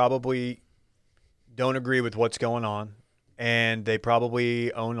there who probably don't agree with what's going on, and they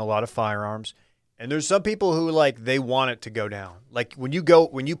probably own a lot of firearms. And there's some people who like they want it to go down. Like when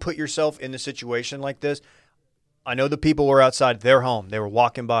you put yourself in a situation like this, I know the people were outside their home, they were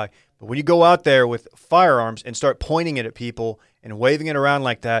walking by, but when you go out there with firearms and start pointing it at people and waving it around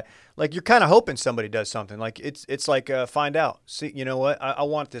like that, like you're kind of hoping somebody does something. Like it's like find out. See, you know what? I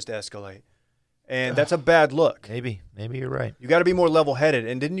want this to escalate, and that's a bad look. maybe you're right. You got to be more level-headed.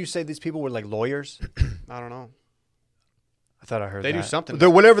 And didn't you say these people were like lawyers? I don't know. I thought I heard They that. do something.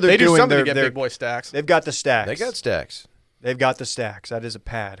 Whatever they're They do doing, something to they're, get big boy stacks. they've got the stacks. They got stacks. They've got the stacks. That is a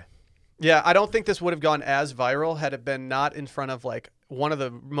pad. Yeah, I don't think this would have gone as viral had it been not in front of like one of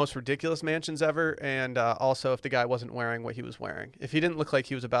the most ridiculous mansions ever, and also if the guy wasn't wearing what he was wearing. If he didn't look like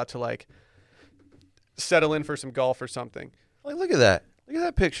he was about to like settle in for some golf or something. Like, look at that. Look at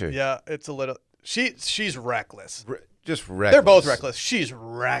that picture. Yeah, it's a little. She's reckless. Just reckless. They're both reckless. She's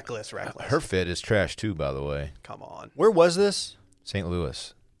reckless. Her fit is trash too, by the way. Come on. Where was this? St.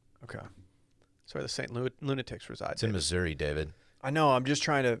 Louis. Okay. That's where the St. Lunatics reside. It's in Missouri, David. I know. I'm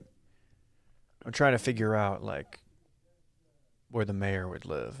trying to figure out like where the mayor would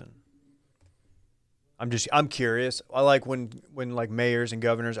live, and I'm curious. I like when like mayors and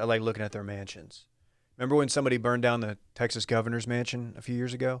governors. I like looking at their mansions. Remember when somebody burned down the Texas governor's mansion a few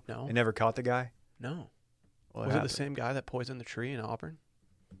years ago? No. They never caught the guy. No. What Was happened? it the same guy that poisoned the tree in Auburn?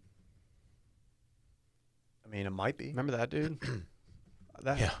 I mean, it might be. Remember that dude?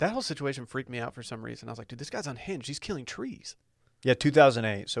 That whole situation freaked me out for some reason. I was like, dude, this guy's unhinged. He's killing trees. Yeah,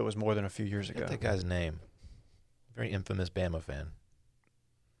 2008. So it was more than a few years ago. Get that guy's name. Very infamous Bama fan.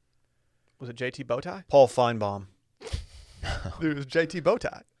 Was it JT Bowtie? Paul Feinbaum. Dude, it was JT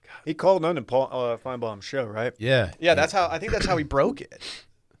Bowtie. He called on the Paul Feinbaum's show, right? Yeah. Yeah, I think that's how he broke it.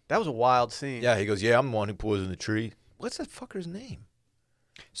 That was a wild scene. Yeah, he goes, yeah, I'm the one who poisoned the tree. What's that fucker's name?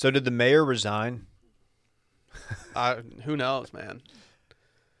 So did the mayor resign? Who knows, man?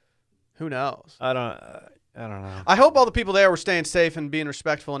 Who knows? I don't know. I hope all the people there were staying safe and being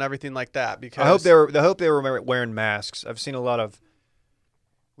respectful and everything like that. Because I hope they were wearing masks. I've seen a lot of.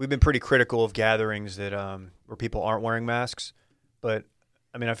 We've been pretty critical of gatherings that where people aren't wearing masks, but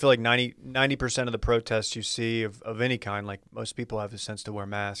I mean I feel like 90% of the protests you see of any kind, like most people have the sense to wear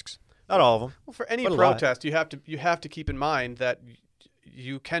masks. Not all of them. Well, for any But a lot. protest, you have to keep in mind that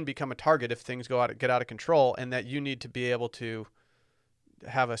you can become a target if things get out of control, and that you need to be able to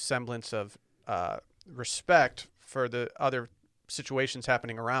have a semblance of respect for the other situations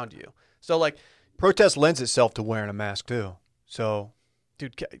happening around you. So, like, Protest lends itself to wearing a mask too. So,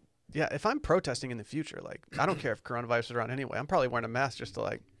 dude, yeah, if I'm protesting in the future, like, I don't care if coronavirus is around anyway. I'm probably wearing a mask just to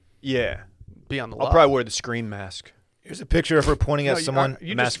like yeah, be on the I'll level. probably wear the screen mask. Here's a picture of her pointing at No, someone.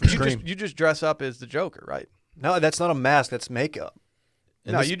 You mask just, for you, just, Scream. you just dress up as the Joker, right? No, that's not a mask. That's makeup.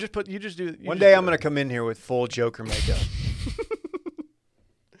 And No, this- you just do. One day I'm going to come in here with full Joker makeup.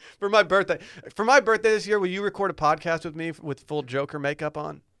 For my birthday. For my birthday this year, will you record a podcast with me with full Joker makeup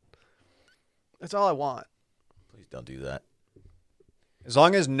on? That's all I want. Please don't do that. As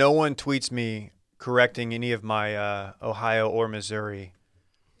long as no one tweets me correcting any of my Ohio or Missouri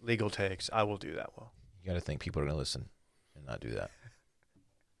legal takes, I will do that. Well, You got to think people are going to listen and not do that.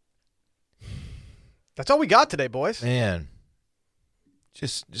 That's all we got today, boys. Man,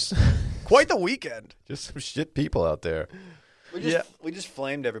 just Quite the weekend. just some shit people out there. we just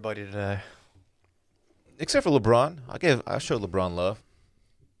flamed everybody today. Except for LeBron. I show LeBron love.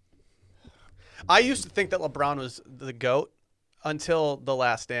 I used to think that LeBron was the GOAT until The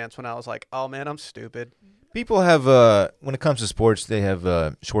Last Dance when I was like, oh, man, I'm stupid. People have, when it comes to sports, they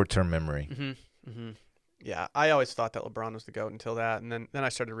have short-term memory. Yeah, I always thought that LeBron was the GOAT until that, and then I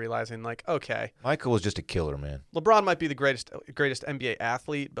started realizing, like, okay, Michael was just a killer, man. LeBron might be the greatest NBA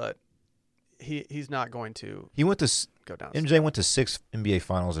athlete, but he's not going to He went to go down. MJ went to 6 NBA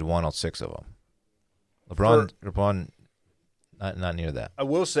finals and won all 6 of them. LeBron, not near that. I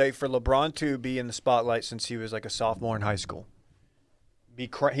will say, for LeBron to be in the spotlight since he was like a sophomore in high school,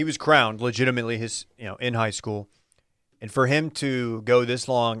 he was crowned legitimately in high school, and for him to go this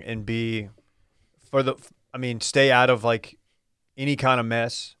long and be stay out of like any kind of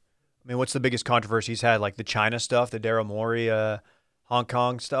mess. I mean, what's the biggest controversy he's had? Like the China stuff, the Daryl Morey, Hong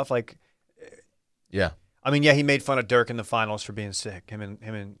Kong stuff. Like, Yeah. I mean, yeah, he made fun of Dirk in the finals for being sick.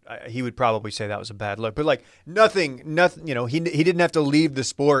 He would probably say that was a bad look. But like nothing. He didn't have to leave the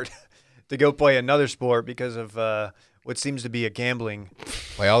sport to go play another sport because of what seems to be a gambling.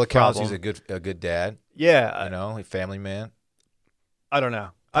 By all accounts, problem. he's a good dad. Yeah, A family man. I don't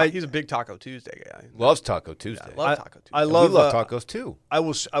know. He's a big Taco Tuesday guy. Loves Taco Tuesday. Yeah, I love Taco Tuesday. I And love we love tacos too. I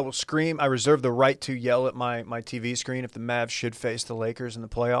will scream. I reserve the right to yell at my TV screen if the Mavs should face the Lakers in the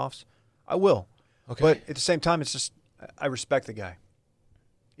playoffs. I will. Okay. But at the same time, it's just I respect the guy,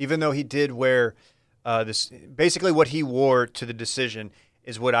 even though he did wear this. Basically, what he wore to the decision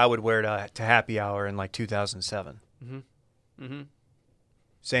is what I would wear to Happy Hour in like 2007.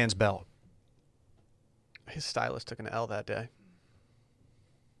 Sans belt. His stylist took an L that day.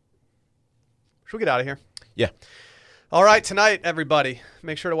 Should we get out of here? Yeah. All right, tonight, everybody,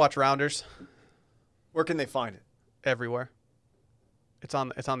 make sure to watch Rounders Where can they find it? everywhere. It's on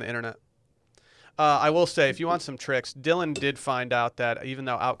the internet. I will say, if you want some tricks, Dylan did find out that even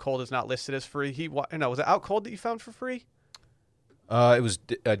though Out Cold is not listed as free, was it Out Cold that you found for free? It was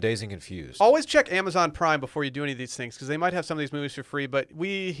Dazed and Confused. Always check Amazon Prime before you do any of these things because they might have some of these movies for free. But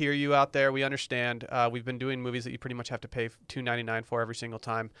we hear you out there. We understand. We've been doing movies that you pretty much have to pay $2.99 for every single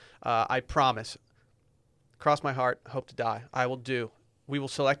time. I promise. Cross my heart. Hope to die. I will do. We will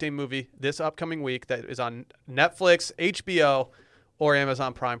select a movie this upcoming week that is on Netflix, HBO, or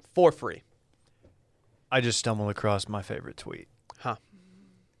Amazon Prime for free. I just stumbled across my favorite tweet. Huh.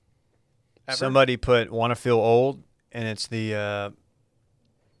 Ever? Somebody put "Want to feel old," and it's the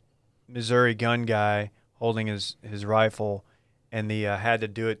Missouri gun guy holding his rifle, and the "had to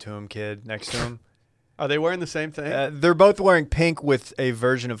do it to him" kid next to him. Are they wearing the same thing? They're both wearing pink with a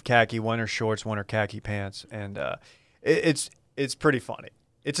version of khaki. One are shorts, one are khaki pants, and it's pretty funny.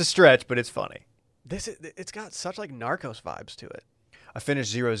 It's a stretch, but it's funny. It's got such like Narcos vibes to it. I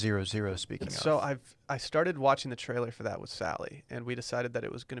finished 000. Speaking of, So I started watching the trailer for that with Sally, and we decided that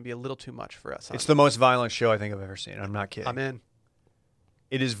it was going to be a little too much for us. It's the most violent show I think I've ever seen. I'm not kidding. I'm in.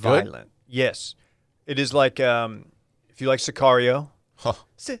 It is violent. Yes, it is like if you like Sicario. Huh.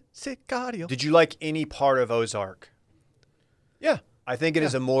 Sicario. Did you like any part of Ozark? Yeah. I think it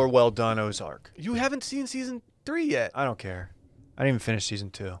is a more well done Ozark. You haven't seen season 3 yet. I don't care. I didn't even finish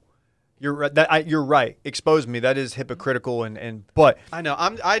season 2. You're right. You're right. Expose me. That is hypocritical but I know.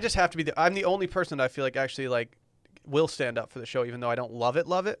 I just have to be. I'm the only person that I feel like actually like will stand up for the show, even though I don't love it.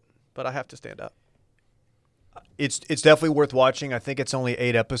 But I have to stand up. it's definitely worth watching. I think it's only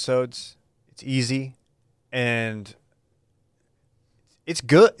 8 episodes. It's easy, and it's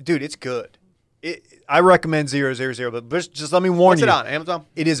good, dude. It's good. I recommend 000. But just let me warn What's you. it on Amazon?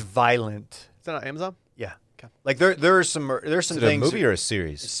 It is violent. Is it on Amazon? Yeah. Okay. Like there's some Is it things. a movie or a It's a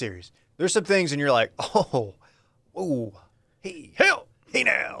series? series. There's some things, and you're like, oh, hey, hell, hey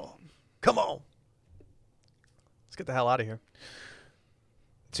now, come on. Let's get the hell out of here.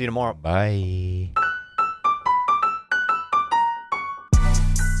 See you tomorrow. Bye.